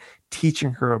teen,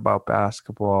 teaching her about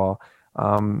basketball,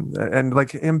 and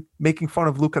like him making fun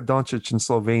of Luka Doncic in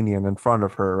Slovenian in front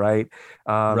of her, right?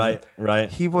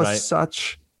 Right. He was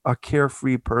such a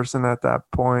carefree person at that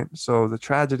point. So the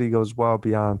tragedy goes well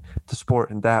beyond the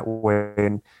sport in that way.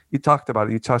 And you talked about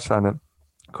it, you touched on it.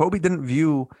 Kobe didn't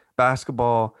view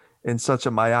basketball in such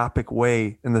a myopic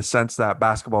way in the sense that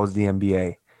basketball is the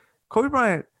NBA. Kobe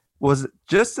Bryant was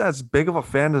just as big of a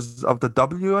fan of the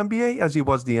WNBA as he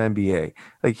was the NBA.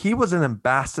 Like, he was an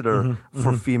ambassador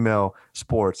for female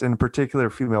sports, in particular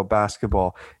female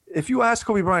basketball. If you ask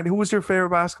Kobe Bryant, who was your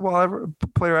favorite basketball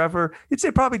player ever, he'd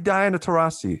say probably Diana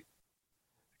Taurasi,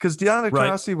 because Diana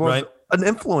Taurasi was an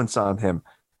influence on him.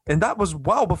 And that was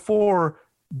well before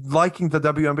liking the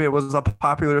WNBA was a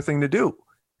popular thing to do.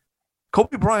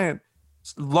 Kobe Bryant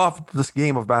loved this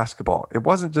game of basketball. It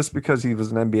wasn't just because he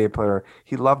was an NBA player.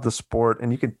 He loved the sport,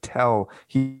 and you could tell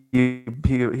he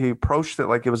approached it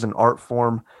like it was an art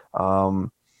form.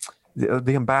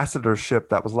 the ambassadorship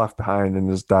that was left behind in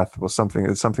his death was something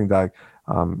that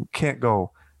can't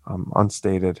go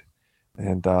unstated.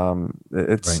 And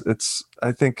it's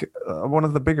I think one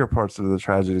of the bigger parts of the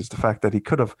tragedy is the fact that he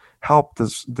could have helped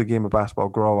the game of basketball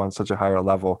grow on such a higher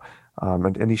level,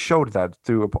 and he showed that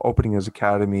through opening his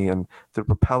academy and through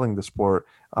propelling the sport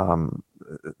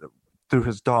through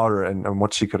his daughter and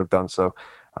what she could have done. So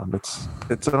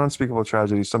it's an unspeakable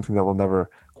tragedy, something that we'll never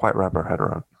quite wrap our head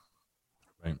around.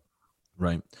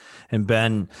 Right. And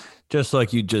Ben, just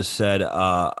like you just said,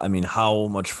 I mean, how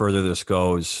much further this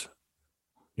goes,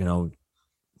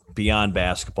 beyond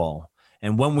basketball.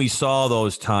 And when we saw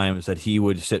those times that he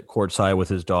would sit courtside with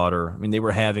his daughter, I mean, they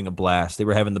were having a blast. They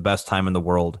were having the best time in the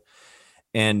world.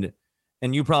 And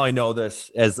you probably know this,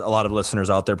 as a lot of listeners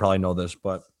out there probably know this,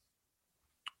 but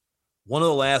one of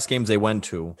the last games they went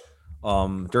to,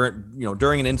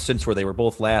 during an instance where they were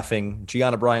both laughing,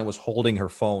 Gianna Bryant was holding her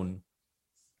phone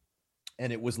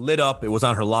and it was lit up. It was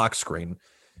on her lock screen.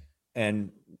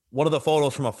 And one of the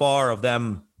photos from afar of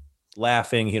them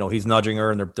laughing, he's nudging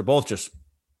her, and they're both just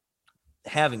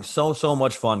having so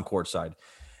much fun courtside.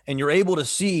 And you're able to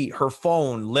see her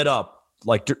phone lit up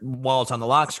while it's on the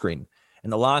lock screen.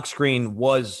 And the lock screen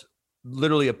was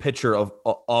literally a picture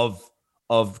of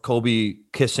Kobe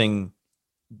kissing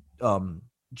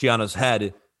Gianna's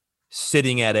head,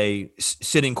 sitting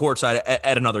courtside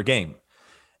at another game.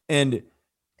 And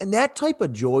that type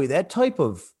of joy, that type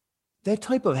of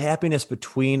happiness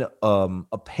between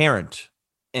a parent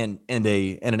and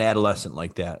an adolescent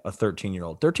like that, a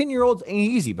 13-year-old. 13-year-olds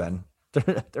ain't easy, Ben.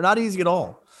 They're not easy at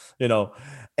all,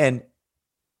 And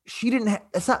she didn't.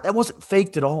 That wasn't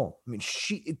faked at all. I mean,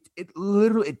 it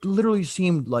literally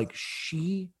seemed like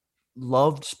she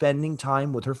loved spending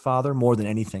time with her father more than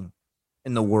anything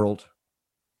in the world.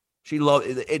 She loved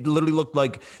it. It literally looked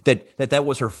like that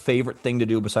was her favorite thing to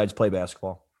do besides play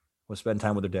basketball, was spend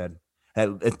time with her dad.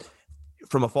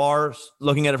 From afar,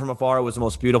 looking at it from afar, it was the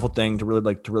most beautiful thing to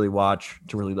really watch,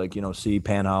 to really see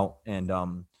pan out.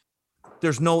 And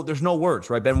there's no words,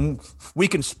 right, Ben? We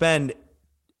can spend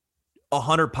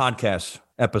 100 podcast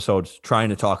episodes trying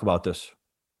to talk about this.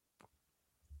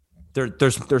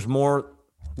 There's more.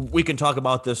 We can talk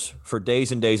about this for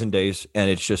days and days and days, and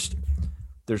it's just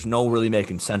there's no really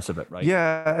making sense of it, right?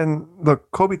 Yeah, and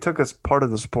look, Kobe took us part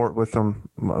of the sport with him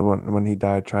when he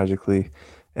died tragically.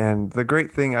 And the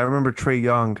great thing, I remember Trae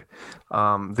Young,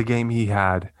 the game he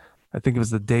had, I think it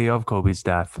was the day of Kobe's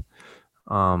death,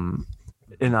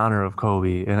 in honor of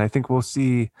Kobe. And I think we'll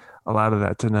see a lot of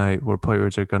that tonight, where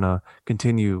players are going to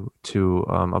continue to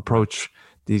approach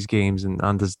these games and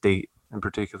on this date in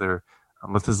particular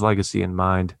with his legacy in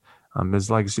mind. His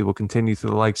legacy will continue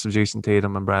through the likes of Jason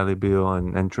Tatum and Bradley Beal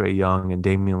and Trae Young and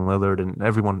Damian Lillard and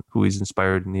everyone who he's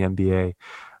inspired in the NBA.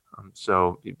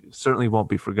 So it certainly won't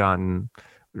be forgotten.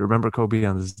 We remember Kobe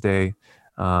on this day.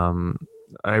 I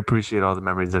appreciate all the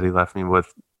memories that he left me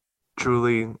with.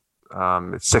 Truly,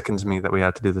 it sickens me that we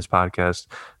had to do this podcast.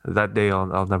 That day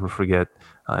I'll never forget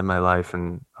in my life.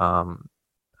 And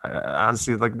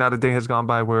honestly, not a day has gone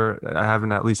by where I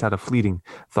haven't at least had a fleeting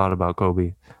thought about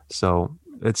Kobe. So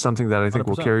it's something that I think 100%.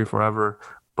 Will carry forever.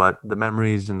 But the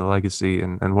memories and the legacy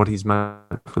and what he's meant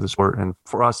for the sport and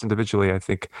for us individually, I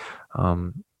think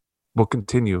will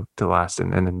continue to last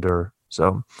and endure.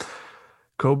 So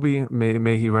Kobe,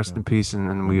 may he rest in peace.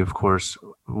 And we, of course,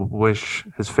 wish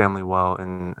his family well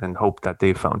and hope that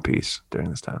they found peace during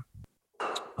this time.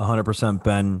 100%,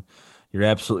 Ben. You're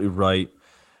absolutely right.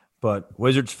 But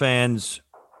Wizards fans,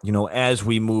 as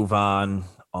we move on,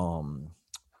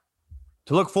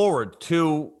 to look forward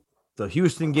to the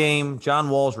Houston game, John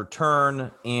Wall's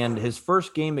return, and his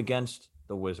first game against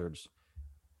the Wizards.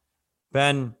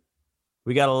 Ben,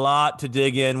 we got a lot to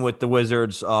dig in with the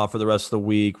Wizards for the rest of the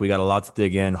week. We got a lot to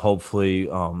dig in, hopefully,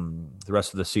 the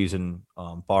rest of the season,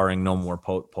 barring no more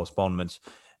postponements.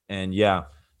 And,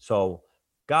 so,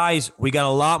 guys, we got a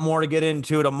lot more to get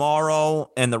into tomorrow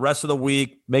and the rest of the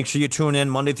week. Make sure you tune in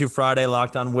Monday through Friday,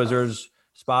 Locked On Wizards,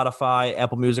 Spotify,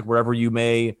 Apple Music, wherever you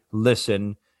may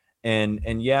listen. And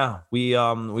we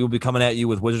will be coming at you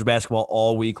with Wizards basketball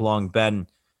all week long. Ben,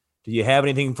 do you have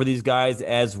anything for these guys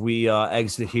as we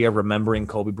exit here, remembering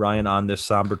Kobe Bryant on this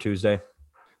somber Tuesday?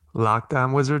 Locked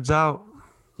On Wizards out.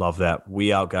 Love that.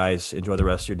 We out, guys. Enjoy the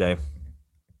rest of your day.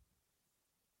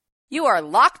 You are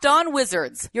Locked On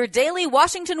Wizards, your daily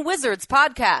Washington Wizards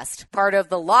podcast, part of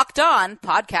the Locked On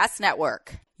Podcast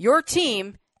Network. Your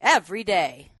team every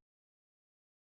day.